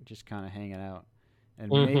just kind of hanging out.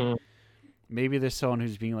 And maybe there's someone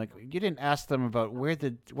who's being like, you didn't ask them about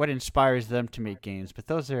what inspires them to make games, but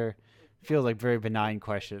those feel like very benign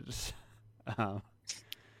questions.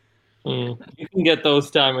 You can get those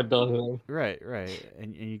time a dozen. Right,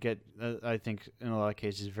 and you get, I think, in a lot of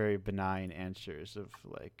cases, very benign answers of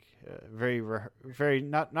like very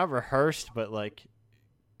not rehearsed, but like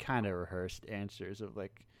kind of rehearsed answers of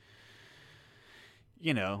like,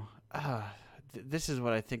 this is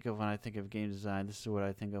what I think of when I think of game design. This is what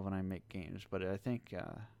I think of when I make games. But I think,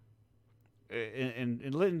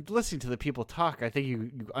 in listening to the people talk, I think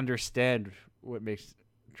you understand what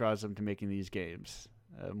draws them to making these games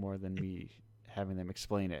more than me having them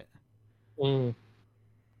explain it.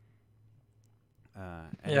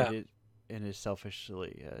 It is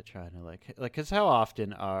selfishly trying to like, because how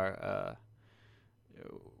often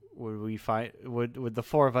would the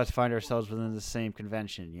four of us find ourselves within the same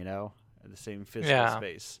convention, the same physical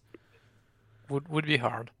space? Would be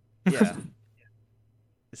hard. Yeah.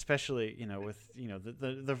 Especially, with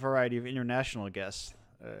the variety of international guests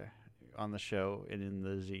on the show and in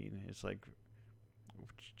the zine. It's like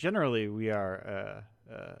generally we are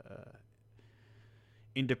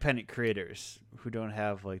independent creators who don't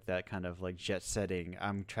have like that kind of like jet setting,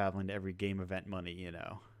 I'm traveling to every game event money,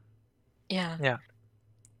 Yeah.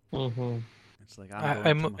 It's like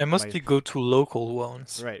I mostly go to local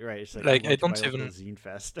ones. Right. It's like I don't to my even local zine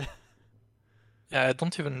fest. Yeah, I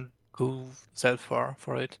don't even go that far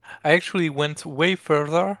for it. I actually went way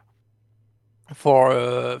further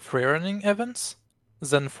for free running events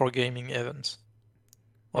than for gaming events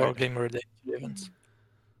or game related events.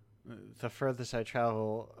 The furthest I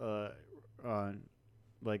travel on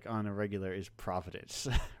a regular is Providence,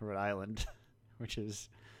 Rhode Island, which is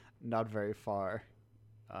not very far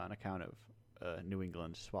on account of New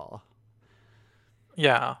England as well.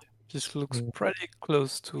 Yeah, this looks pretty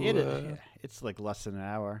close to. It's like less than an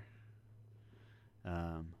hour.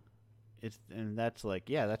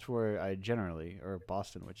 That's where I generally, or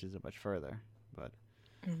Boston, which is much further, but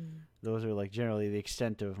those are like generally the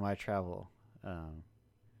extent of my travel.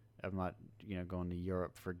 I'm not, going to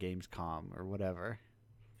Europe for Gamescom or whatever.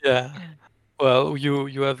 Yeah. Well,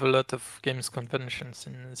 you have a lot of games conventions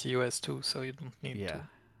in the US too, so you don't need to.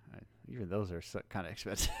 Even those are kind of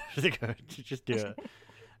expensive to go to just do it.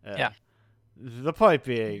 Yeah. The point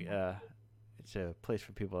being, it's a place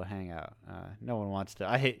for people to hang out. No one wants to.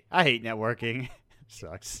 I hate networking. It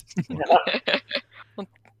sucks. Well,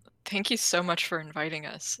 thank you so much for inviting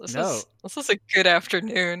us. This is a good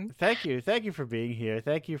afternoon. Thank you for being here.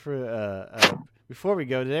 Thank you for. Before we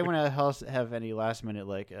go, did anyone else have any last minute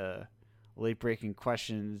late breaking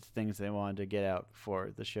questions, things they wanted to get out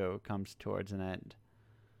before the show comes towards an end?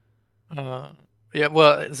 Yeah,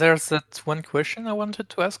 well, there's that one question I wanted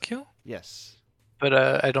to ask you. Yes. But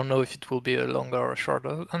I don't know if it will be a longer or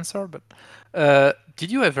shorter answer. But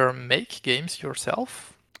did you ever make games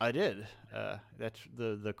yourself? I did. That's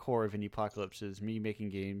the core of Indiepocalypse is me making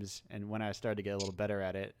games. And when I started to get a little better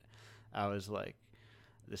at it, I was like,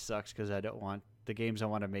 this sucks because I don't want the games I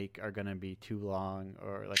want to make are going to be too long,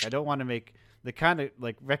 or like I don't want to make the kind of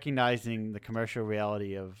like recognizing the commercial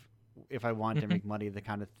reality of if I want to make money, the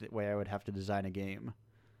kind of way I would have to design a game.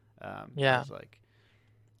 It's like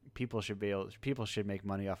people should make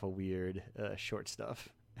money off of weird short stuff,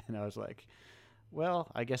 and I was like, well,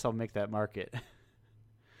 I guess I'll make that market.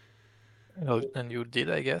 Oh, and you did,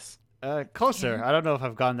 I guess. Closer. I don't know if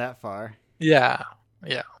I've gone that far. Yeah.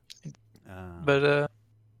 But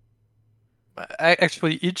I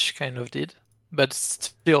actually each kind of did, but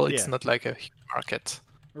still, it's not like a huge market.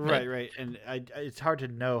 Right. And it's hard to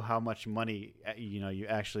know how much money you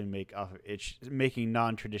actually make off of making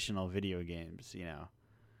non-traditional video games.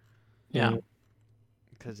 Yeah.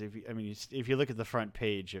 Because if you look at the front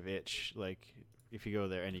page of itch, like if you go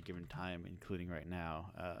there any given time, including right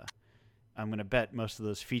now, I'm gonna bet most of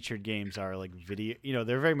those featured games are like video.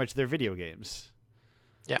 They're video games.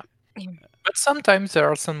 Yeah. But sometimes there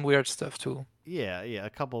are some weird stuff too. Yeah. A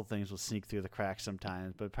couple of things will sneak through the cracks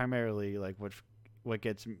sometimes, but primarily like what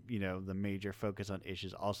gets the major focus on itch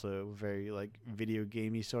is also very like video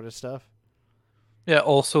gamey sort of stuff. Yeah,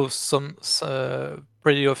 also some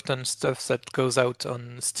pretty often stuff that goes out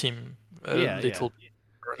on Steam a little bit.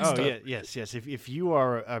 Oh yeah, yes. If you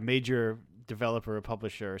are a major developer or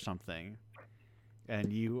publisher or something,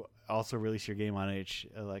 and you also release your game on itch,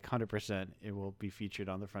 like 100%, it will be featured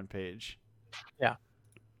on the front page. Yeah,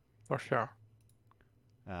 for sure.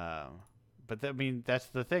 But that's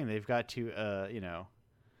the thing. They've got to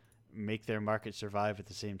make their market survive at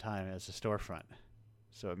the same time as the storefront.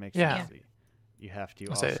 So it makes sense that you have to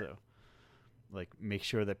also like make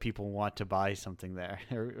sure that people want to buy something there,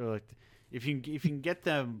 or like if you can get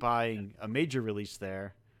them buying a major release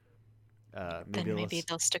there, maybe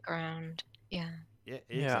they'll stick around. Yeah. Yeah,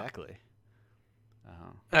 exactly.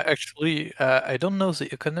 Actually, I don't know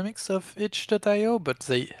the economics of itch.io, but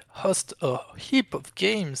they host a heap of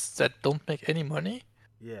games that don't make any money.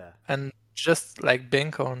 Yeah. And just like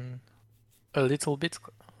bank on a little bit.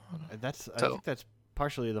 I think that's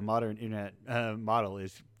partially the modern internet model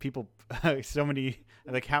is people so many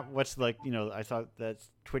like what's like I thought that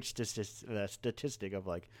Twitch statistic of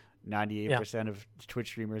like 98% of Twitch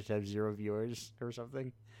streamers have 0 viewers or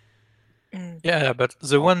something. Yeah, but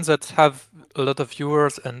the ones that have a lot of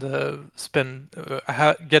viewers and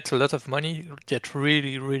get a lot of money get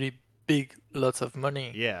really, really big lots of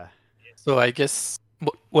money. Yeah. So I guess,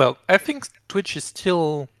 well, I think Twitch is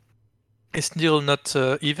still not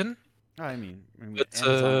even. I mean but,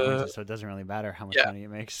 Amazon owns it, so it doesn't really matter how much money it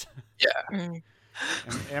makes. Yeah.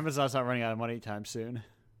 Amazon's not running out of money anytime soon.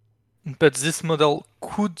 But this model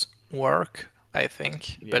could work, I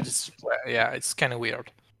think. Yeah. But it's kind of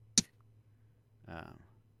weird.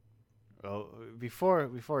 Well, before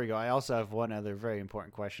we go, I also have one other very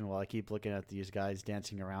important question while I keep looking at these guys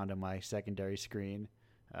dancing around on my secondary screen.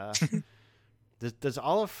 Does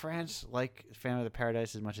all of France like Phantom of the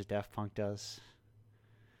Paradise as much as Daft Punk does?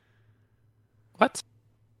 What?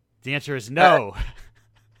 The answer is no.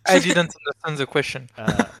 I didn't understand the question.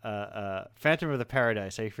 Phantom of the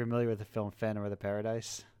Paradise. Are you familiar with the film Phantom of the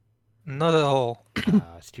Paradise? Not at all.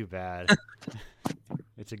 It's too bad.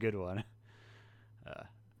 It's a good one.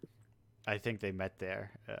 I think they met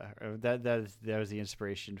there. That was the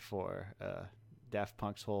inspiration for Daft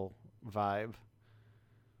Punk's whole vibe.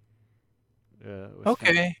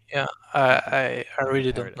 Okay, yeah, I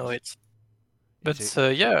really don't know it, but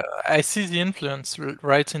I see the influence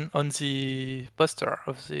right on the poster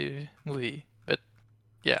of the movie. But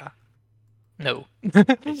no.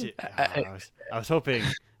 I was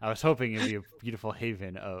hoping it'd be a beautiful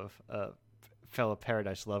haven of fellow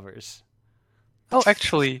Paradise lovers. Oh,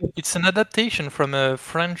 actually, it's an adaptation from a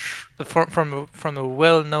French from a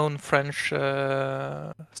well-known French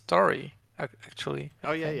story. Actually.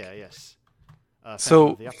 Oh yes.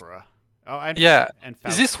 So the opera. And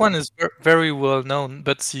this one is very well known,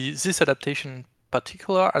 but this adaptation in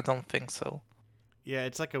particular, I don't think so. Yeah,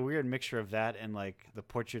 it's like a weird mixture of that and like the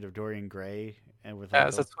Portrait of Dorian Gray, and with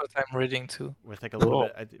that's what I'm reading too. With like a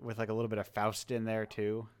little bit of Faust in there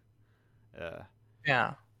too.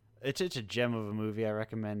 Yeah. It's a gem of a movie. I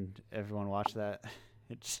recommend everyone watch that.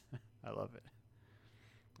 I love it.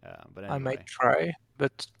 But anyway. I might try,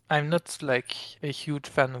 but I'm not like a huge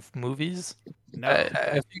fan of movies. No,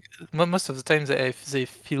 I think most of the time they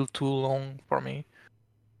feel too long for me.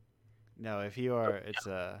 No, if you are,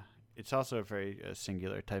 it's also a very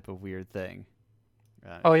singular type of weird thing.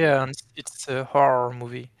 And it's a horror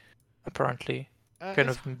movie, apparently, kind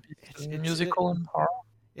of musical and horror.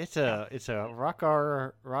 It's a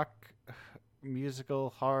rock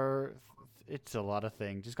musical horror. It's a lot of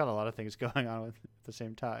things. It's got a lot of things going on at the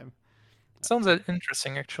same time. Sounds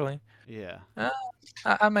interesting, actually. Yeah.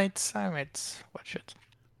 I might watch it.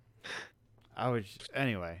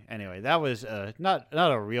 Anyway. That was not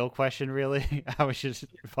a real question, really. I was just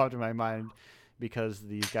popped in my mind because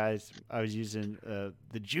these guys. I was using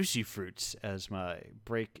the Juicy Fruits as my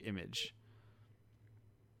break image.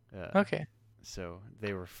 Okay. So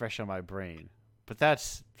they were fresh on my brain, but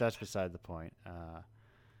that's beside the point.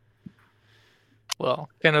 Well,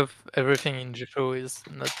 kind of everything in the show is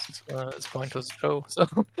not the point of the show. So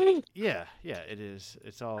yeah, it is.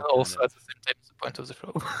 It's all also at the same time the point of the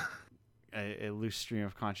show. A loose stream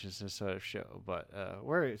of consciousness sort of show. But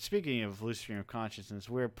we're speaking of loose stream of consciousness.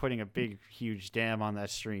 We're putting a big, huge dam on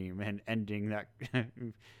that stream and ending that,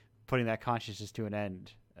 putting that consciousness to an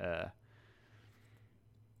end,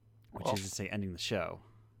 which is to say, ending the show.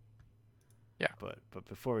 Yeah. But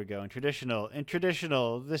before we go, in traditional,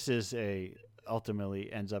 this is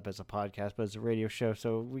ultimately ends up as a podcast, but it's a radio show.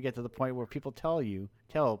 So we get to the point where people tell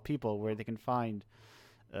people where they can find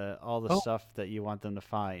all the stuff that you want them to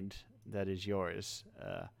find that is yours.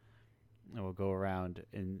 And we'll go around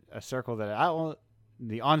in a circle the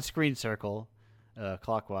on-screen circle,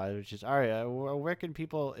 clockwise, which is Aria. Where can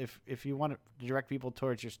people, if you want to direct people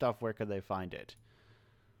towards your stuff, where could they find it?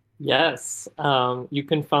 Yes, you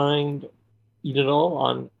can find Eat It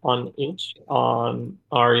All on itch on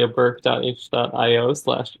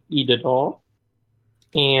ariaburke.itch.io/eat it all.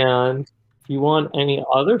 And if you want any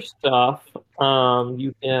other stuff,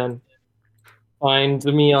 you can find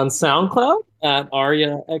me on SoundCloud at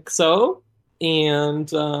AriaXO.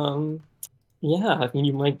 And yeah, I mean,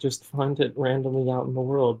 you might just find it randomly out in the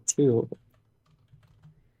world too.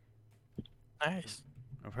 Nice.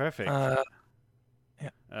 Oh, perfect.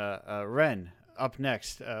 Yeah. Ren, up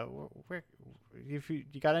next. Where, if you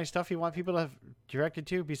got any stuff you want people to have directed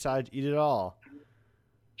to besides Eat It All?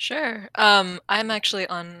 Sure. I'm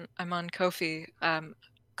on Ko-fi.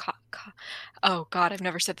 Oh God, I've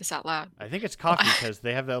never said this out loud. I think it's coffee because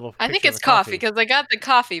they have that little. I think picture of it's a coffee because I got the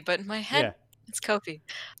coffee, but in my head it's Ko-fi.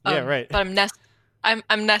 Yeah, right. But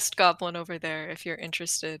I'm Nest Goblin over there if you're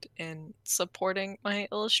interested in supporting my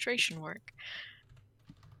illustration work.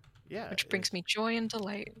 Yeah. Which brings me joy and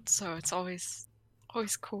delight. So it's always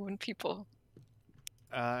cool when people.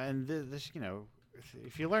 And this,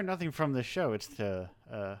 if you learn nothing from this show, it's to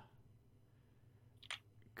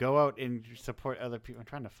go out and support other people. I'm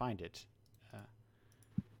trying to find it.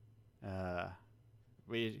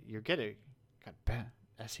 You're getting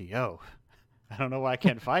SEO. I don't know why I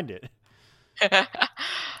can't find it.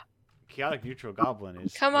 Chaotic Neutral Goblin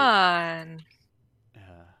is. Come on.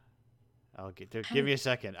 Give me a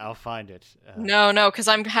second. I'll find it. No, because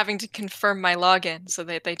I'm having to confirm my login so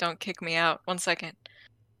that they don't kick me out. 1 second.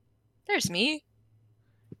 There's me.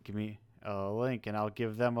 Give me a link, and I'll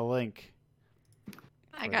give them a link.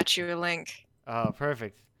 I got you a link. Oh,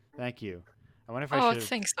 perfect. Thank you. I wonder if I should.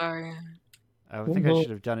 Thanks, Aria. I think I should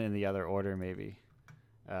have done it in the other order, maybe.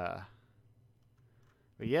 But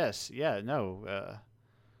yes, no.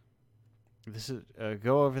 This is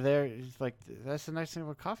go over there. It's like that's the nice thing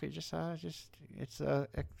about coffee. Just it's $3,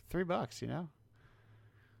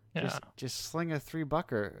 Yeah. Just sling a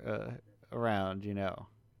 $3 around,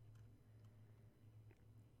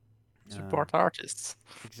 Support artists.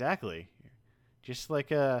 Exactly. Just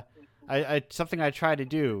like I something I try to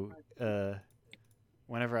do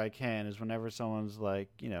whenever I can is whenever someone's like,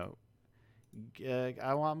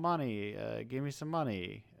 I want money, give me some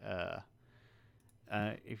money.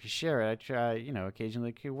 If you share it, I try,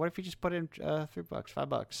 occasionally. What if you just put in $3,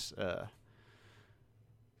 $5?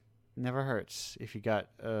 Never hurts if you got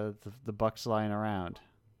the bucks lying around.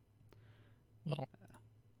 Well,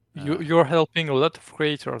 you're helping a lot of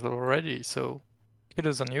creators already, so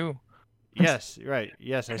kudos on you. Yes, right.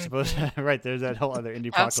 Yes, I suppose. Right, there's that whole other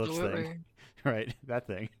Indiepocalypse thing. Right, that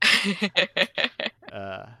thing.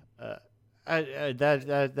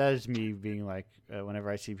 That is me being like, whenever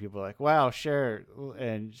I see people like, wow, share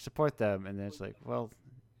and support them, and then it's like, well,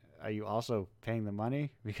 are you also paying the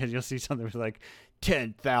money? Because you'll see something with like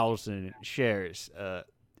 10,000 shares,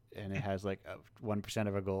 and it has like 1%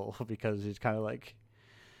 of a goal because it's kind of like,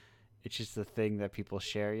 it's just the thing that people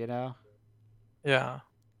share, Yeah.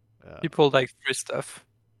 People like free stuff.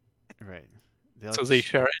 Right. So they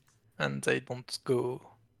share it and they don't go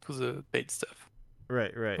to the paid stuff.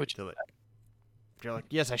 Right. Which You're like,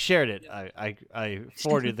 yes, I shared it. I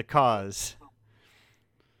forwarded the cause.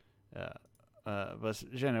 But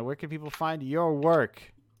Jenna, where can people find your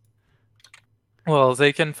work? Well,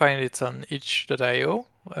 they can find it on itch.io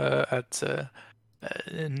at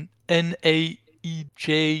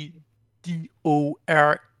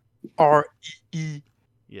NAEJDORREE.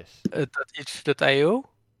 Yes. .itch.io.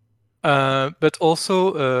 But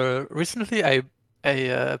also recently I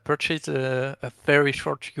purchased a very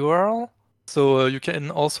short URL, so you can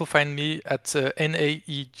also find me at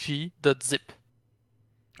naeg.zip.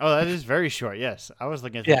 Oh, that is very short. Yes, I was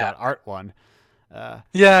looking at the .art one.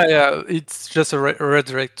 Yeah, it's just a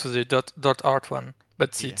redirect to the .art one,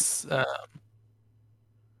 but it's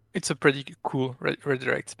a pretty cool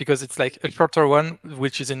redirect because it's like a shorter one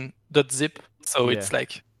which is in .zip, so it's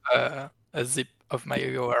like a zip of my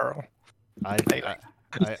URL. I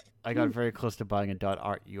got very close to buying a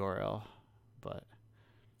 .art URL, but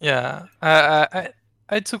yeah, I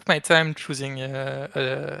took my time choosing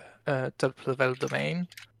a top level domain.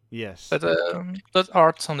 Yes, but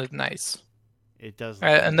 .art sounded nice. It does look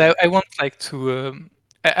And I want like to.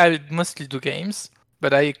 I mostly do games,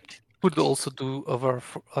 but I could also do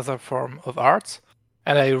other form of art,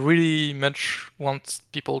 and I really much want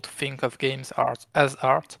people to think of games art as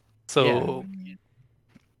art. So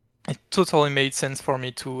it totally made sense for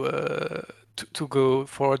me to go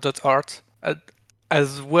for dot art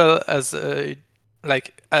as well as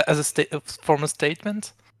as a formal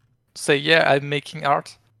statement. Say yeah, I'm making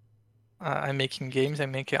art. I'm making games.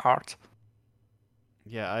 I'm making art.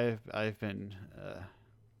 Yeah, I've been.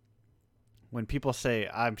 When people say,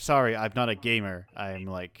 "I'm sorry, I'm not a gamer," I'm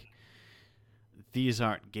like, these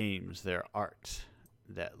aren't games; they're art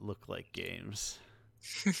that look like games.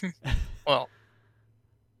 Well,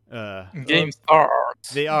 Well, games are art.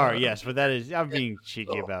 they are, yes, but that is I'm being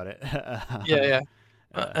cheeky so- about it. yeah.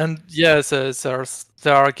 And yes,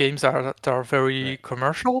 there are games that are very Right.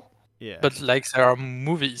 commercial, Yeah, but like there are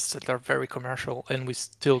movies that are very commercial, and we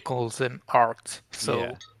still call them art.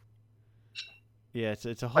 So yeah, it's a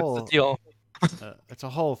what's the whole deal? it's a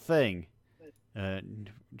whole thing.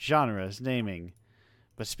 Genres, naming.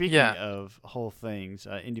 But speaking Yeah, of whole things,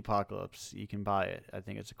 Indiepocalypse, you can buy it. I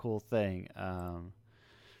think it's a cool thing.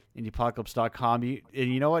 Indiepocalypse.com.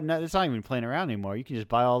 And you know what? It's not even playing around anymore. You can just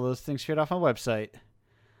buy all those things straight off my website.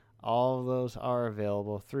 All of those are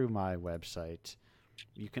available through my website.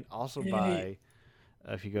 You can also Yay. buy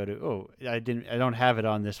if you go to I don't have it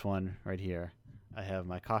on this one right here. I have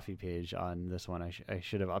my coffee page on this one. I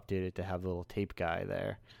should have updated to have the little tape guy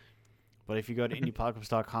there. But if you go to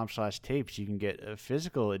indiepocalypse.com/tapes, you can get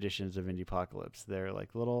physical editions of Indiepocalypse. They're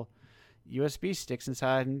like little USB sticks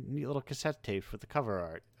inside and neat little cassette tapes with the cover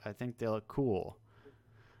art. I think they look cool.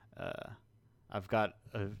 I've got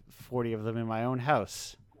 40 of them in my own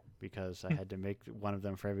house because I had to make one of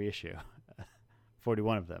them for every issue.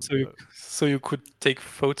 41 of them. So you could take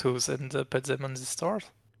photos and put them on the store.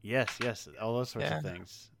 Yes, all those sorts of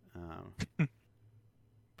things.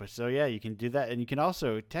 But so yeah, you can do that, and you can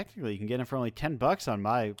also technically you can get them for only $10 on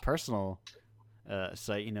my personal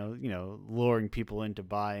site. You know, luring people into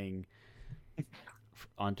buying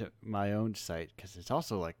onto my own site because it's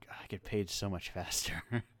also like I get paid so much faster.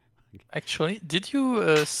 Actually, did you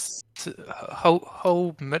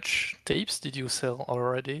how much tapes did you sell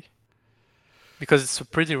already? Because it's a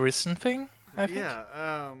pretty recent thing, I think. Yeah.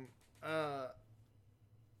 I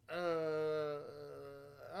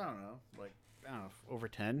don't know. Like I don't know, over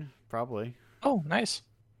 10 probably. Oh, nice.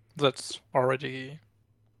 That's already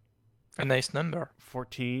a nice number.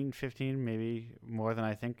 14, 15, maybe more than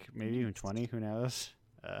I think. Maybe even 20. Who knows?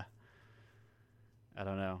 I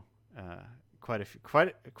don't know. Quite a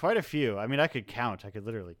few. I mean, I could count. I could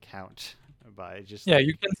literally count by just. Yeah,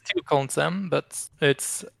 you can still count them, but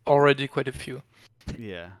it's already quite a few.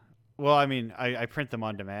 Yeah. Well, I mean, I print them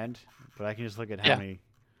on demand, but I can just look at how many.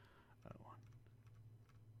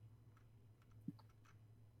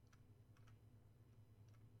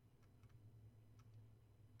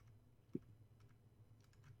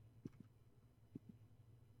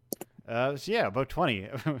 So yeah, about 20.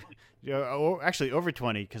 Actually, over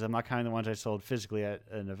 20 because I'm not counting the ones I sold physically at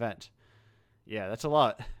an event. Yeah, that's a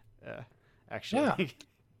lot. Actually. Yeah.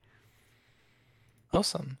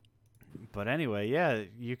 Awesome. But anyway, yeah,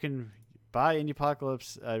 you can buy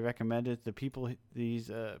Indiepocalypse. I recommend it.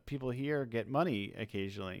 These people here get money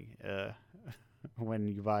occasionally when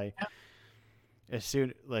you buy. As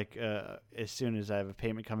soon as I have a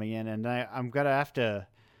payment coming in, and I'm gonna have to.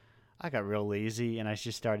 I got real lazy, and I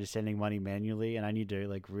just started sending money manually, and I need to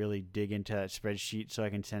like really dig into that spreadsheet so I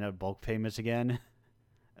can send out bulk payments again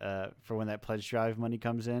for when that pledge drive money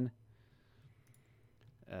comes in,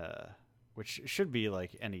 which should be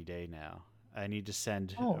like any day now. I need to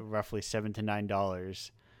send roughly $7 to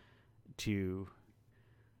 $9 to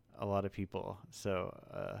a lot of people. So,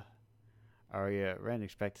 Aria, Ren,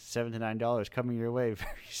 expect $7 to $9 coming your way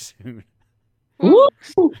very soon.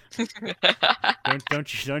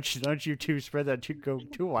 Don't you two spread that go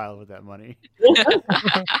too wild with that money.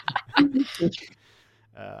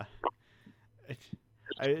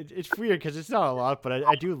 It's weird because it's not a lot, but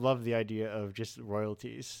I do love the idea of just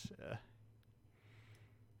royalties.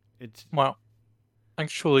 Well,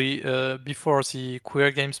 actually, before the Queer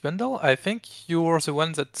Games bundle, I think you were the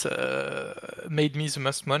one that made me the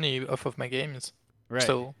most money off of my games. Right.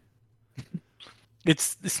 So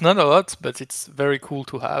it's not a lot, but it's very cool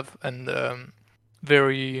to have, and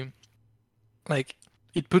very like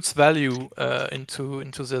it puts value into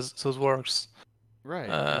those works.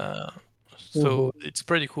 Right. So it's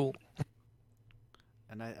pretty cool.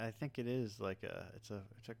 And I think it is like it's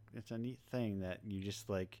a neat thing that you just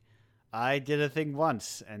like. I did a thing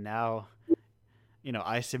once, and now,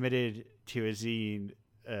 I submitted to a zine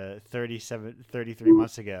 33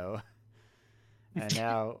 months ago, and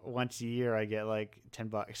now once a year I get like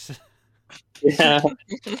 $10. Yeah,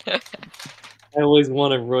 I always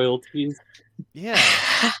wanted royalties. Yeah.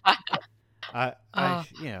 Oh.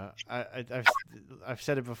 I've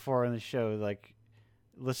said it before on the show, like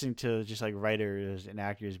listening to just like writers and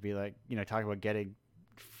actors be like, talk about getting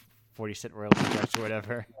 40-cent royalty checks or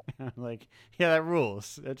whatever. I'm like, yeah, that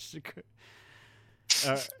rules. That's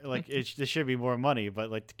like there should be more money, but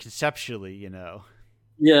like conceptually,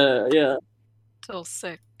 Yeah. Still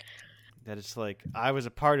sick. that it's like I was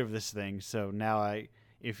a part of this thing, so now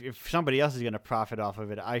if somebody else is going to profit off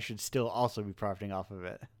of it, I should still also be profiting off of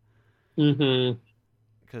it. Mm-hmm.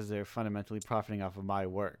 Because they're fundamentally profiting off of my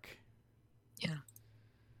work. Yeah.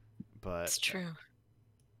 But It's true.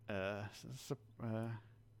 As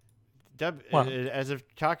of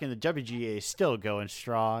talking, the WGA is still going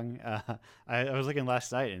strong. I was looking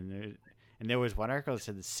last night, and there was one article that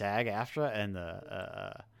said the SAG-AFTRA and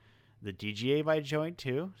the DGA might join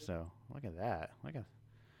too. So look at that.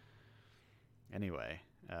 Anyway,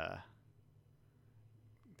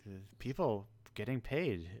 people getting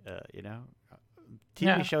paid.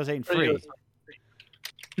 TV shows ain't free.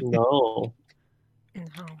 No.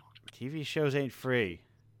 No. TV shows ain't free.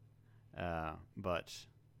 But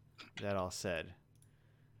that all said,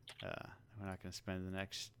 we're not going to spend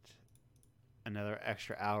another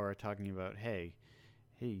extra hour talking about, hey,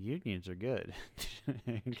 unions are good.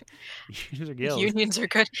 Unions are guilds. Unions are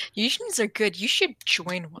good. Unions are good. You should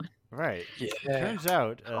join one. Right. Yeah. It turns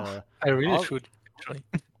out, I really should, actually.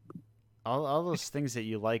 all those things that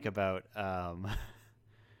you like about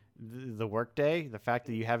the workday, the fact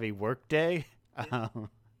that you have a workday.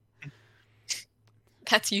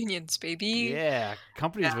 That's unions, baby. Yeah,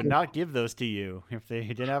 companies would not give those to you if they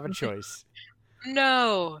didn't have a choice.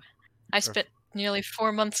 No. I spent nearly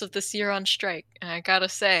 4 months of this year on strike, and I gotta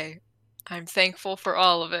say, I'm thankful for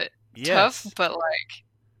all of it. Yes. Tough, but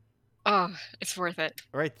it's worth it.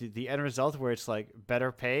 Right, the end result where it's like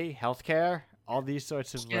better pay, healthcare, all these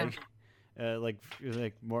sorts of like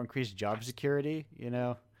more increased job security,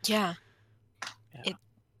 Yeah.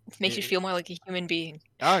 It makes you feel more like a human being.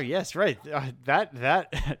 Oh yes, right. That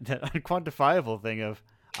unquantifiable thing of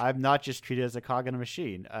I'm not just treated as a cog in a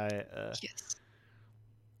machine. Yes.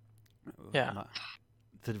 Yeah.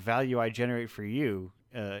 The value I generate for you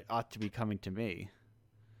ought to be coming to me.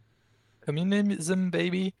 Communism,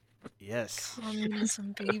 baby. Yes.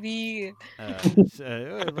 Communism, baby.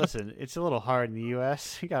 Listen, it's a little hard in the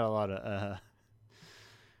U.S. We got a lot of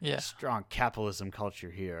strong capitalism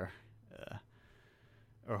culture here.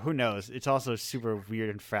 Or who knows? It's also super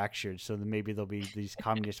weird and fractured, so maybe there'll be these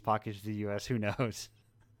communist pockets of the U.S. Who knows?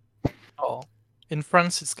 Oh, in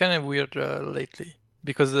France, it's kind of weird lately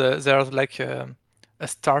because there's like a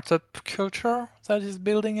startup culture that is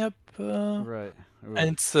building up. Right. Ooh.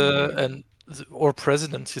 And it's our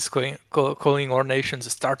president is calling our nation the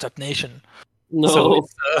startup nation. No. So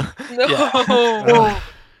it's, No. yeah.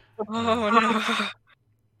 Oh no.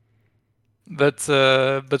 But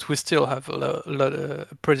we still have a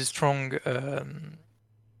pretty strong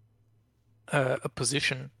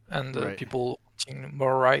opposition and people wanting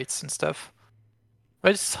more rights and stuff.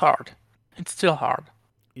 But it's hard. It's still hard.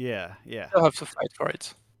 Yeah. You still have to fight for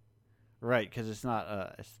it. Right, because it's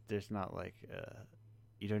not. There's not like.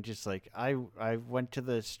 You don't just like. I went to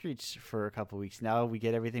the streets for a couple weeks. Now we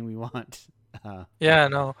get everything we want. Yeah,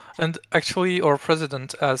 no, and actually, our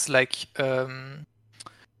president has like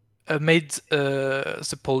made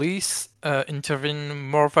the police intervene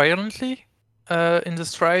more violently in the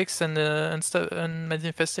strikes and stuff and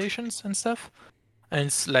manifestations and stuff. And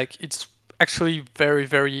it's actually very,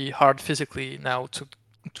 very hard physically now to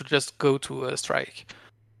just go to a strike.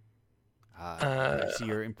 So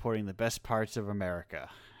you're importing the best parts of America.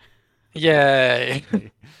 Yay!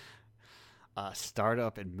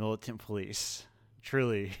 Startup and militant police.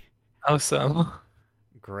 Truly. Awesome.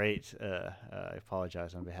 Great. I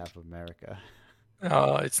apologize on behalf of America.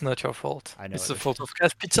 Oh, it's not your fault. I know it's the fault of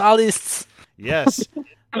capitalists. Yes.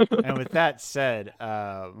 And with that said,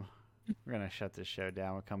 we're going to shut this show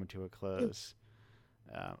down. We're coming to a close.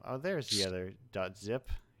 There's the other .zip.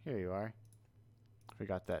 Here you are. We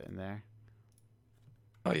got that in there.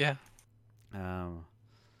 Oh, yeah.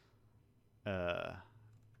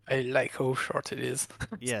 I like how short it is.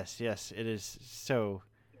 Yes, it is. So,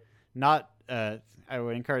 not. I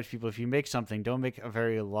would encourage people, if you make something, don't make a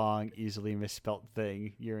very long, easily misspelt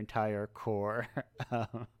thing your entire core.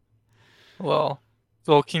 Well,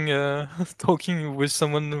 talking with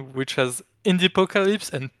someone which has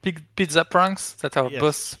Indiepocalypse and Pizza Pranks that are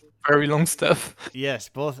both very long stuff. Yes,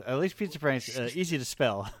 both. At least Pizza Pranks easy to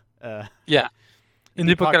spell. Yeah.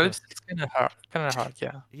 Indiepocalypse is kind of hard,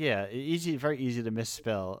 yeah. Yeah, very easy to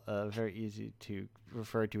misspell. Very easy to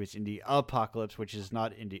refer to as Indie-apocalypse, which is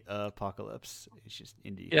not Indie-apocalypse. It's just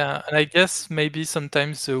Indie. Yeah, and I guess maybe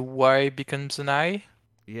sometimes the Y becomes an I.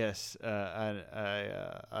 Yes,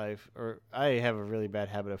 I have a really bad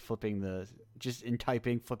habit of flipping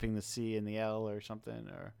flipping the C and the L or something.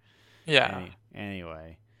 Or Yeah.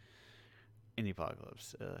 anyway,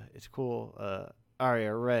 Indiepocalypse. It's cool.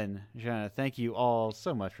 Aria, Ren, Jana, thank you all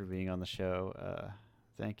so much for being on the show.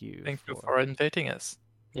 Thank you. Thank you for inviting us.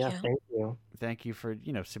 Yeah, Yeah. thank you. Thank you for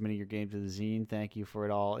submitting your game to the zine. Thank you for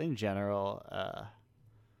it all in general.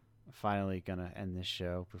 Finally gonna end this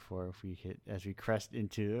show before as we crest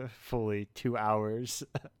into fully 2 hours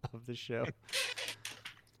of the show.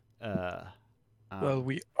 Well,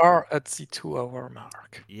 we are at the 2-hour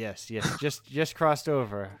mark. Yes, just crossed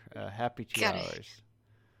over. Happy 2 Gotta hours.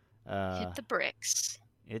 hit the bricks.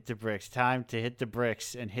 Hit the bricks. Time to hit the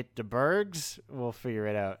bricks and hit the bergs. We'll figure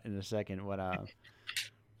it out in a second. What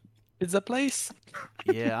It's a place.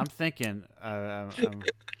 Yeah, I'm thinking.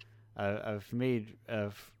 I've made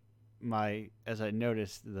as I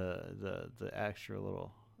noticed the extra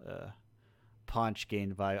little paunch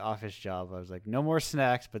gained by office job. I was like, no more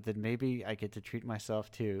snacks, but then maybe I get to treat myself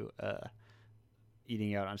to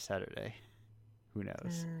eating out on Saturday. Who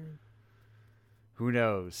knows? Who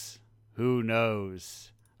knows? Who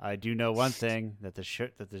knows? I do know one thing, that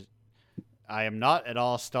I am not at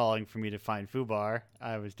all stalling for me to find Fubar.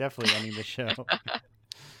 I was definitely ending the show.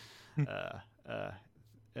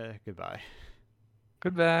 Goodbye.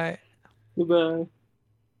 Goodbye. Goodbye.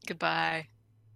 Goodbye.